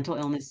 Mental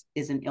illness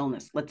is an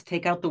illness. Let's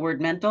take out the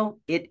word mental.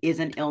 It is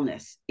an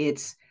illness.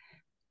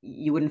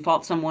 You wouldn't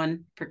fault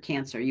someone for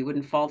cancer. You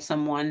wouldn't fault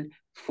someone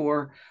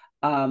for,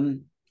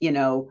 you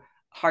know,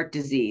 heart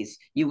disease.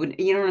 You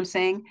know what I'm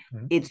saying?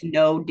 Mm-hmm. It's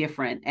no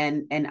different.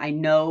 And I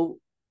know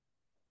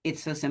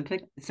it's so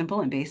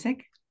simple and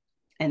basic,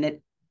 and that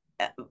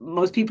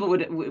most people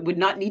would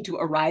not need to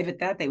arrive at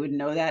that. They would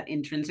know that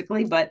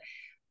intrinsically, but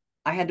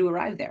I had to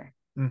arrive there.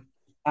 Mm.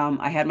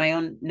 I had my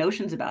own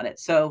notions about it.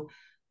 So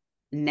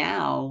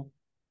now,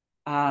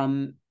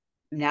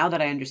 now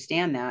that I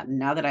understand that, and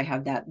now that I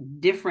have that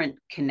different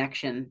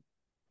connection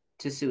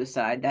to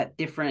suicide, that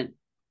different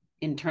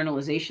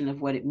internalization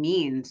of what it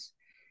means,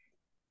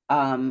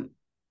 um,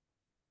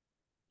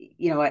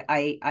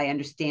 I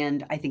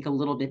understand, I think, a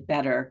little bit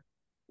better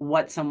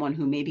what someone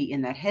who may be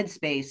in that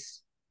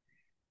headspace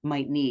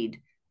might need,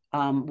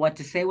 what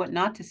to say, what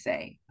not to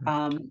say.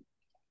 And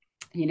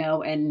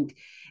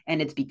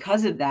it's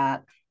because of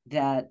that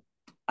that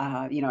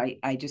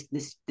I just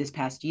this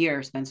past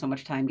year spent so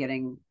much time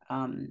getting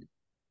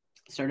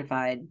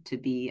certified to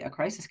be a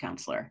crisis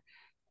counselor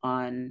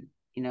on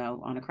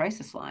a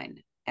crisis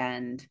line.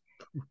 And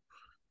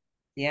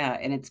yeah,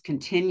 and it's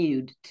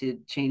continued to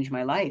change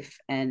my life.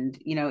 And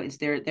it's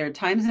there are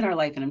times in our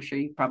life, and I'm sure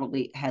you've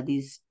probably had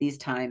these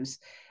times.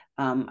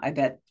 I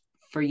bet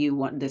for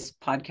you, this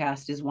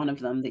podcast is one of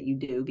them that you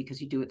do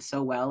because you do it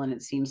so well, and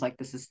it seems like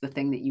this is the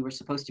thing that you were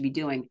supposed to be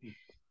doing.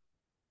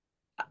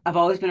 I've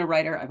always been a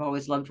writer. I've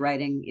always loved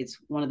writing. It's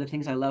one of the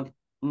things I love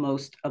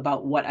most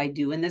about what I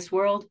do in this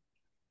world.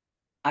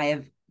 I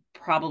have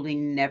probably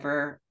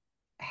never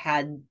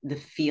had the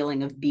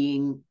feeling of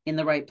being in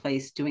the right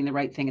place, doing the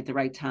right thing at the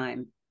right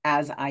time,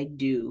 as I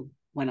do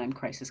when I'm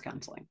crisis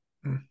counseling.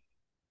 Can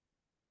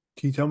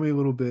you tell me a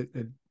little bit?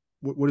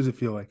 What does it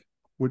feel like?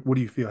 What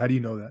do you feel? How do you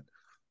know that?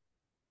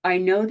 I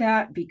know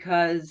that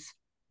because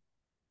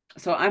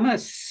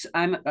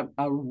I'm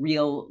a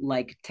real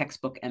like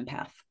textbook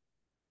empath.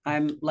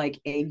 I'm like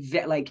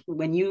like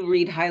when you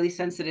read highly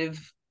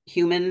sensitive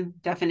human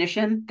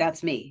definition,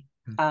 that's me.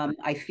 Mm.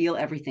 I feel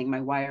everything.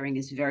 My wiring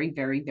is very,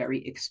 very,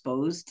 very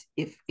exposed.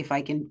 If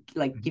I can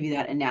like give you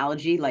that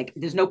analogy, like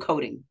there's no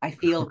coding. I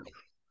feel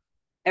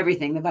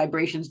everything, the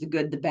vibrations, the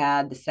good, the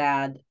bad, the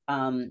sad.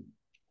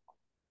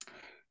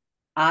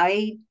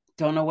 I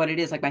don't know what it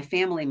is. Like my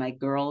family, my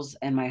girls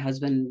and my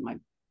husband,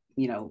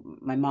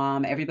 my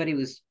mom, everybody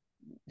was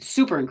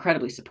super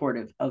incredibly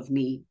supportive of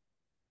me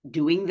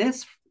doing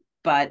this,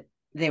 but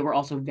they were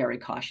also very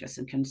cautious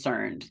and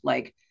concerned.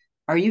 Like,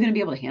 are you going to be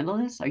able to handle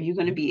this? Are you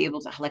going to be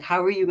able to, like,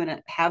 how are you going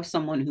to have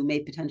someone who may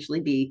potentially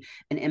be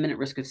an imminent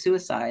risk of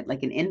suicide,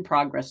 like an in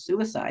progress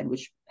suicide,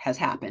 which has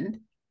happened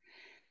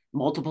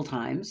multiple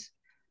times?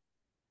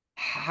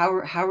 How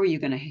are you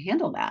going to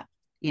handle that?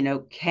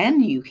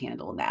 Can you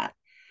handle that?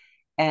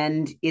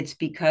 And it's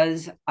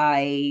because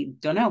I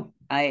don't know.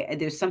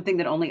 There's something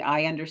that only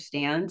I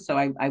understand. So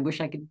I wish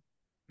I could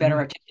better Mm.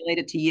 articulate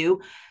it to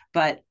you.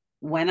 But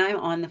when I'm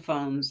on the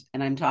phones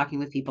and I'm talking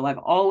with people,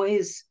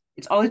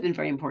 it's always been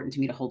very important to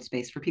me to hold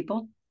space for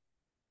people.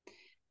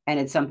 And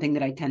it's something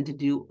that I tend to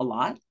do a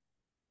lot.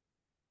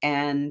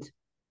 And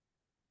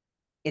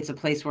it's a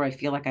place where I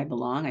feel like I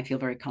belong. I feel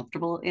very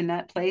comfortable in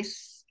that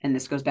place. And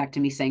this goes back to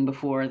me saying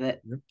before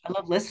that Yep. I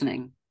love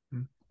listening.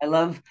 Mm. I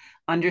love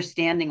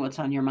understanding what's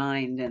on your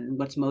mind and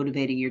what's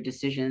motivating your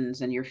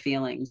decisions and your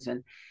feelings.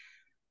 And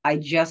I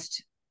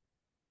just,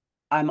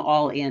 I'm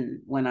all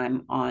in when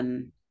I'm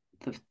on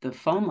the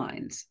phone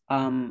lines.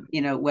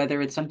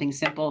 Whether it's something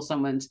simple,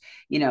 someone's,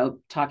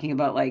 talking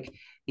about like,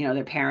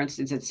 their parents,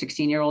 it's a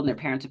 16-year-old and their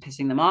parents are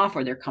pissing them off,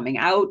 or they're coming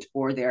out,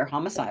 or they're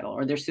homicidal,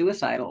 or they're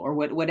suicidal, or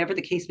whatever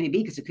the case may be,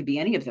 because it could be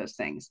any of those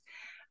things.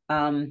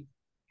 Um,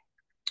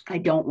 I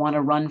don't want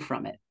to run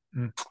from it.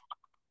 Mm.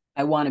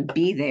 I want to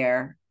be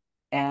there,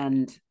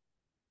 and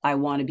I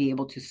want to be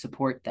able to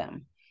support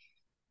them.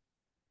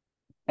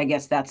 I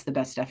guess that's the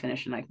best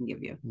definition I can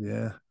give you.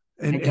 Yeah.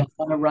 I And don't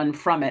want to run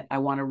from it. I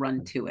want to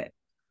run to it.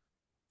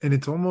 and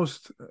it's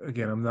almost,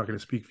 again, I'm not going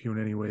to speak for you in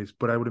any ways,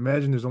 but I would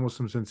imagine there's almost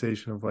some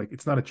sensation of like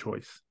it's not a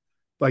choice.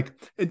 Like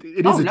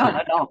it Oh, is a no,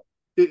 choice. no, no.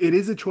 It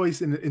is a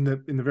choice in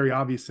the very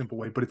obvious simple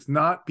way, but it's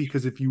not,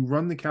 because if you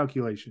run the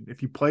calculation,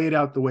 if you play it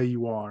out the way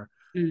you are,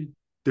 Mm,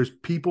 there's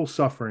people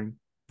suffering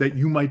that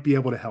you might be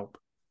able to help.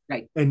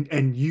 right. And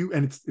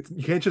it's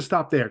you can't just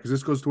stop there, because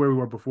this goes to where we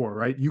were before,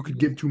 right? You could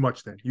give too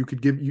much, then you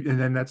could give you, and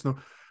then that's no,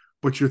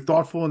 but you're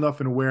thoughtful enough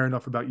and aware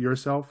enough about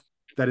yourself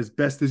that as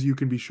best as you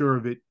can be sure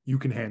of it, you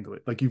can handle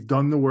it. Like you've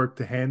done the work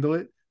to handle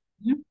it,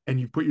 Mhm. and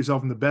you've put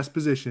yourself in the best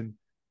position.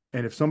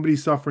 And if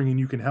somebody's suffering and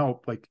you can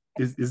help, like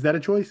is that a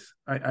choice?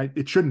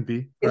 It shouldn't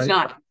be, It's right?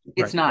 not.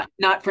 It's Right.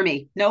 not for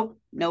me. Nope,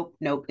 nope,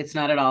 nope. It's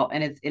not at all.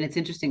 And it's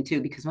interesting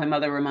too, because my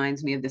mother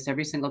reminds me of this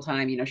every single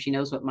time. She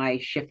knows what my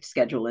shift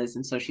schedule is,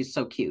 and so she's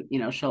so cute.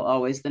 She'll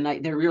always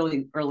they're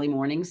really early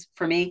mornings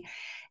for me,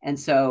 and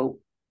so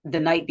the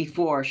night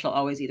before she'll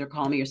always either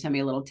call me or send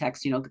me a little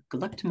text.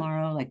 Good luck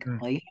tomorrow. Like Mm.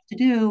 all you have to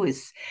do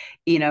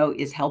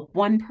is help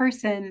one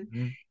person.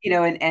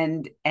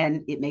 Mm.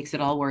 And it makes it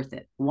all worth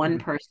it. One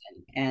Mm. person,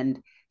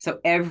 and so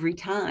every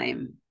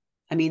time.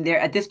 I mean, there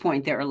at this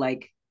point there are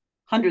like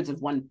hundreds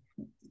of one,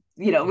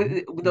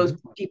 with those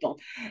Mm. people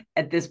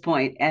at this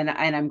point, and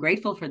I'm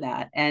grateful for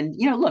that. And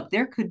look,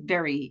 there could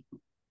very,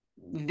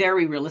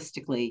 very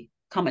realistically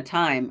come a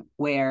time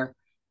where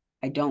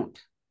I don't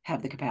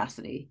have the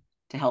capacity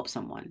to help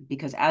someone,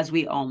 because as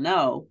we all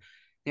know,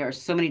 there are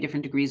so many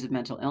different degrees of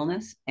mental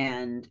illness,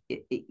 and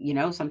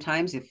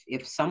sometimes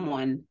if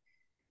someone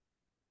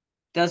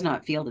does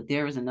not feel that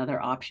there is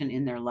another option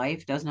in their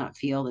life, does not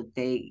feel that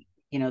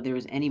there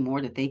is any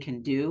more that they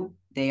can do,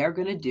 they are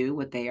going to do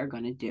what they are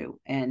going to do.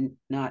 And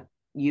not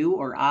you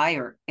or I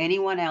or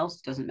anyone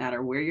else, doesn't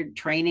matter where your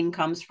training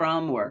comes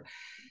from, or,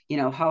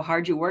 how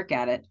hard you work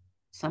at it.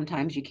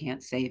 Sometimes you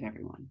can't save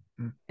everyone.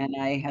 Mm. And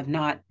I have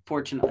not,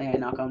 fortunately, I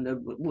knock on the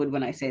wood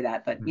when I say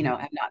that, but, Mm.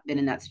 I've not been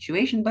in that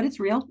situation, but it's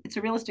real. It's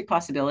a realistic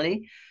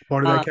possibility.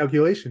 Part of that Um,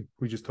 calculation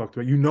we just talked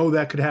about,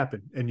 that could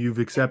happen, and you've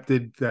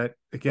accepted that.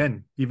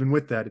 Again, even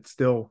with that, it's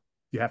still,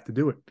 you have to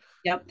do it.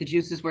 yep. The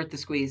juice is worth the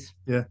squeeze.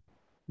 Yeah.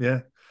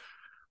 Yeah.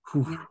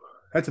 Whew. Yeah.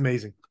 That's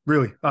amazing.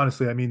 Really,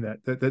 honestly, I mean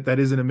that. That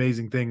is an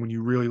amazing thing when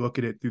you really look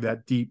at it through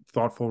that deep,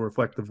 thoughtful,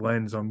 reflective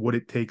lens on what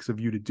it takes of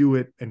you to do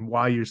it and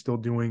why you're still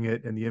doing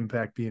it and the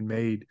impact being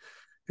made.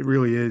 It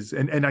really is.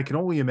 And I can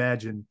only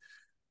imagine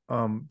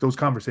those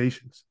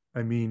conversations.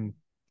 I mean,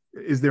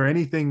 is there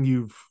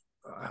anything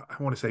I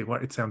want to say,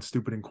 what, it sounds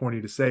stupid and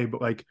corny to say,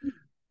 but like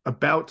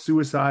about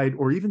suicide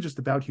or even just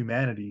about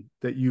humanity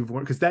that you've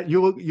learned, because that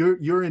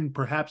you're in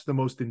perhaps the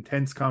most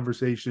intense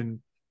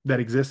conversation that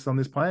exists on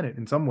this planet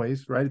in some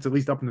ways, right? It's at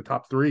least up in the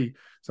top three, Oh,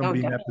 somebody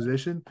in that definitely.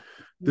 position.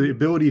 The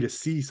ability to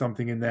see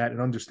something in that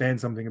and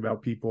understand something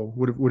about people,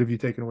 what have you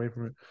taken away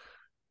from it?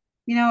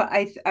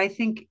 I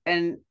think,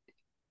 and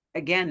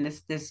again,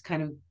 this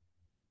kind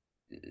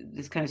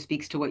of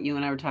speaks to what you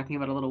and I were talking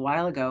about a little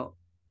while ago.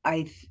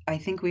 I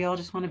think we all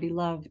just want to be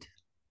loved.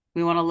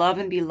 We want to love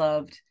and be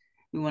loved.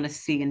 We want to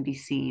see and be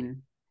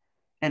seen.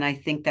 And I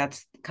think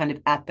that's kind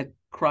of at the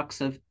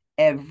crux of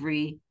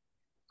every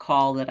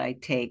call that I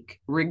take,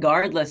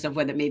 regardless of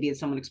whether maybe it's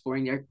someone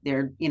exploring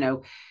their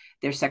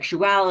their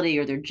sexuality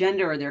or their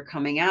gender or their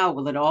coming out.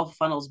 Well, it all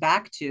funnels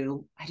back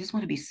to, I just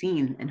want to be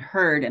seen and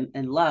heard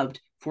and loved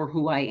for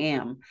who I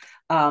am.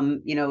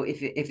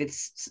 If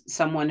it's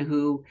someone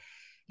who,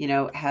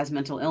 has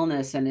mental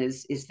illness and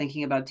is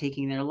thinking about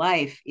taking their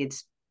life,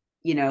 it's,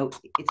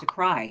 it's a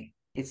cry.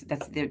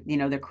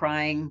 They're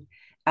crying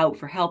out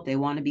for help. They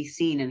want to be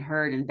seen and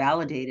heard and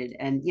validated.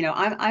 And,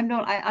 I'm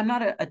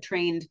not a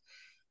trained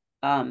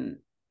um,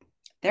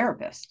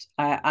 therapist.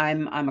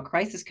 I'm a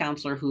crisis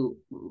counselor who,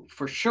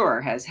 for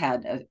sure, has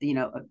had a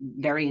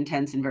very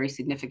intense and very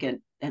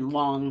significant and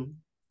long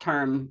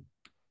term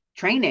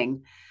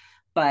training.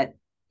 But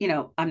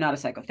I'm not a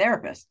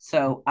psychotherapist,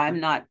 so I'm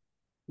not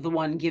the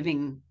one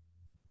giving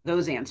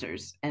those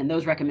answers and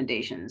those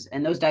recommendations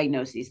and those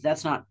diagnoses.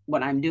 That's not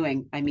what I'm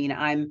doing. I mean,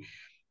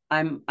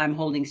 I'm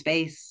holding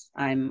space.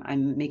 I'm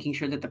making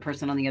sure that the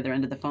person on the other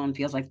end of the phone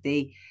feels like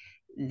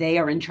they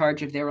are in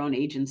charge of their own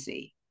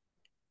agency.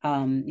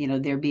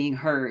 They're being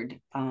heard.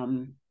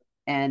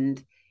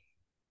 And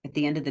at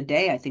the end of the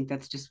day, I think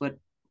that's just what,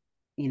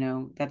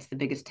 that's the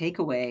biggest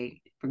takeaway,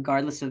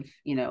 regardless of,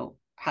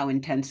 how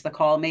intense the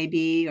call may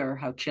be or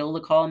how chill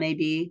the call may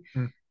be.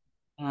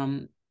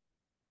 Mm.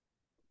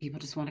 People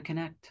just want to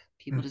connect.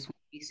 People just want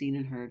to be seen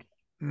and heard.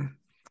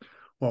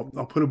 Well,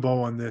 I'll put a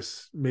bow on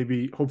this,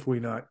 maybe, hopefully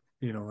not,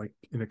 like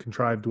in a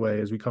contrived way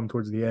as we come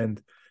towards the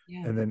end.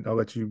 Yeah. And then I'll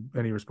let you,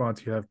 any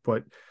response you have.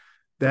 But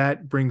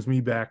that brings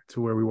me back to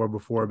where we were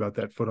before about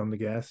that foot on the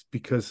gas,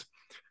 because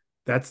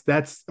that's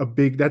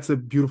a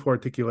beautiful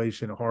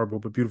articulation, a horrible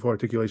but beautiful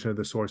articulation of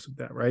the source of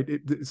that, right?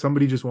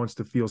 Somebody just wants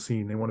to feel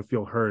seen. They want to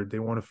feel heard. They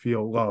want to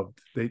feel loved.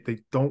 They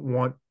don't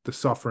want the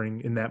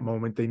suffering in that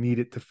moment. They need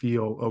it to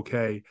feel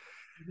okay.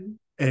 Mm-hmm.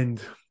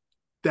 And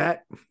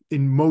that,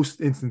 in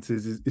most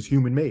instances, is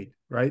human made,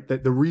 right?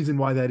 That the reason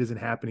why that isn't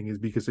happening is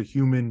because a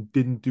human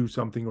didn't do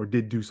something or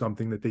did do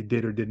something that they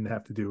did or didn't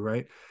have to do,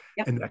 right?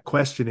 Yep. And that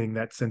questioning,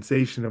 that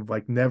sensation of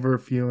like never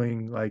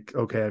feeling like,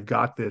 okay, I've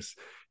got this,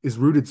 is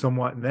rooted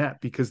somewhat in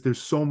that, because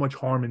there's so much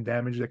harm and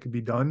damage that could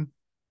be done.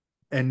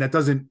 And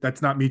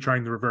that's not me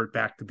trying to revert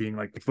back to being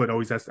like the foot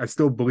always has. I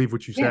still believe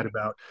what you said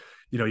about,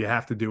 you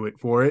have to do it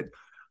for it.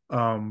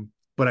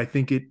 But I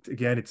think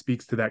it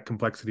speaks to that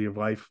complexity of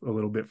life a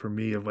little bit for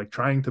me, of like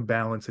trying to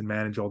balance and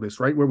manage all this,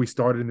 right where we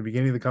started in the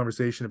beginning of the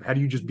conversation of how do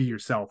you just be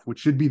yourself, which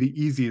should be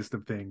the easiest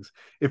of things.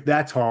 If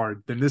that's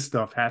hard, then this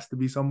stuff has to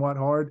be somewhat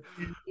hard.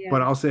 Yeah.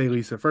 But I'll say,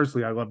 Lisa,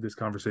 firstly, I love this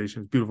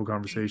conversation. It's a beautiful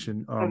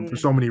conversation for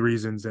so many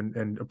reasons,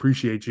 and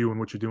appreciate you and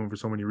what you're doing for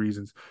so many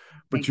reasons.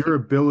 But your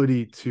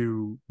ability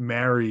to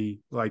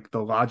marry like the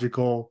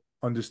logical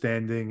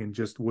understanding and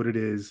just what it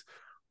is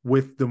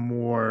with the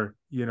more,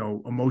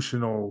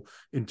 emotional,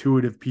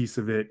 intuitive piece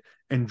of it,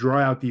 and draw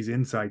out these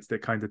insights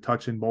that kind of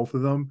touch in both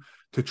of them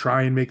to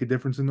try and make a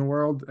difference in the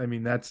world. I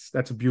mean, that's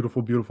a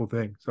beautiful, beautiful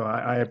thing. So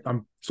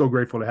I'm so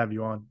grateful to have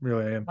you on.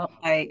 Really, I am. Well,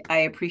 I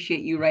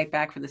appreciate you right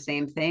back for the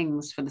same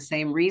things, for the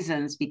same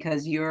reasons,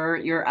 because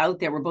you're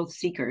out there. We're both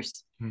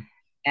seekers,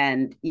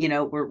 and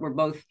we're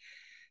both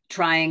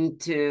trying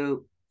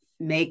to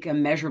make a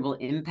measurable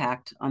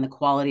impact on the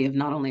quality of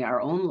not only our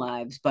own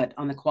lives, but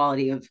on the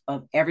quality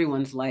of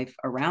everyone's life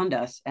around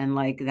us. And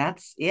like,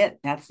 that's it.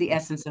 That's the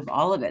essence of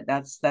all of it.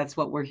 That's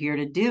what we're here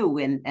to do.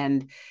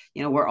 And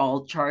we're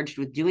all charged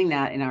with doing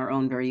that in our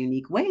own very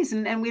unique ways.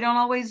 And we don't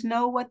always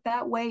know what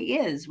that way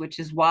is, which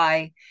is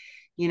why,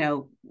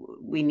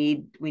 we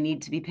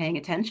need to be paying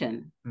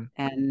attention.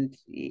 And,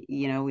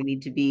 we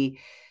need to be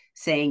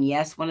saying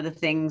yes. One of the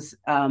things,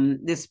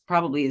 this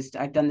probably is,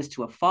 I've done this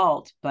to a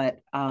fault, but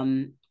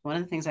one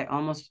of the things I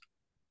almost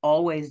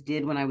always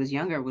did when I was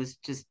younger was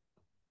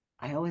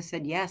I always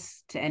said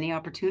yes to any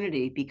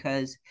opportunity,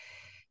 because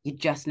you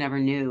just never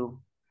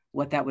knew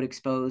what that would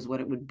expose, what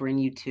it would bring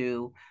you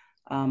to,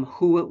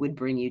 who it would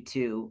bring you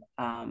to.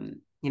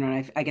 And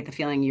I get the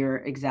feeling you're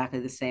exactly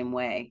the same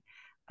way.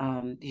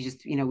 We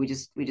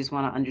just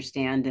want to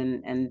understand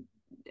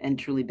and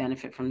truly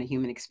benefit from the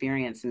human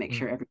experience and make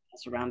sure everyone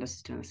else around us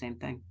is doing the same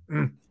thing.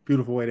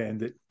 Beautiful way to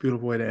end it.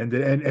 Beautiful way to end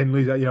it. And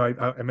Lisa,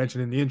 I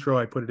mentioned in the intro,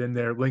 I put it in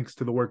there, links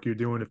to the work you're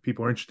doing if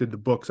people are interested, the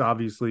books,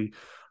 obviously.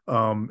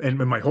 And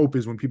my hope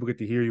is when people get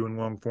to hear you in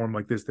long form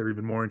like this, they're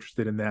even more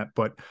interested in that.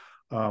 But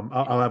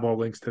I'll have all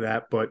links to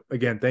that. But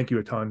again, thank you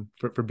a ton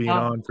for being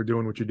on, for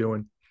doing what you're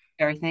doing.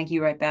 Gary, thank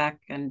you right back.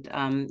 And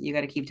you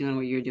got to keep doing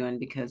what you're doing,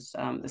 because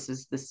this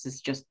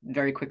is just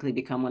very quickly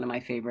become one of my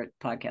favorite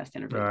podcast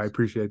interviews. I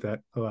appreciate that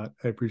a lot.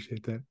 I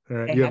appreciate that. All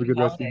right. You have a good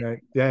rest of the night.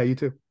 Yeah, you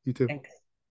too. You too. Thanks.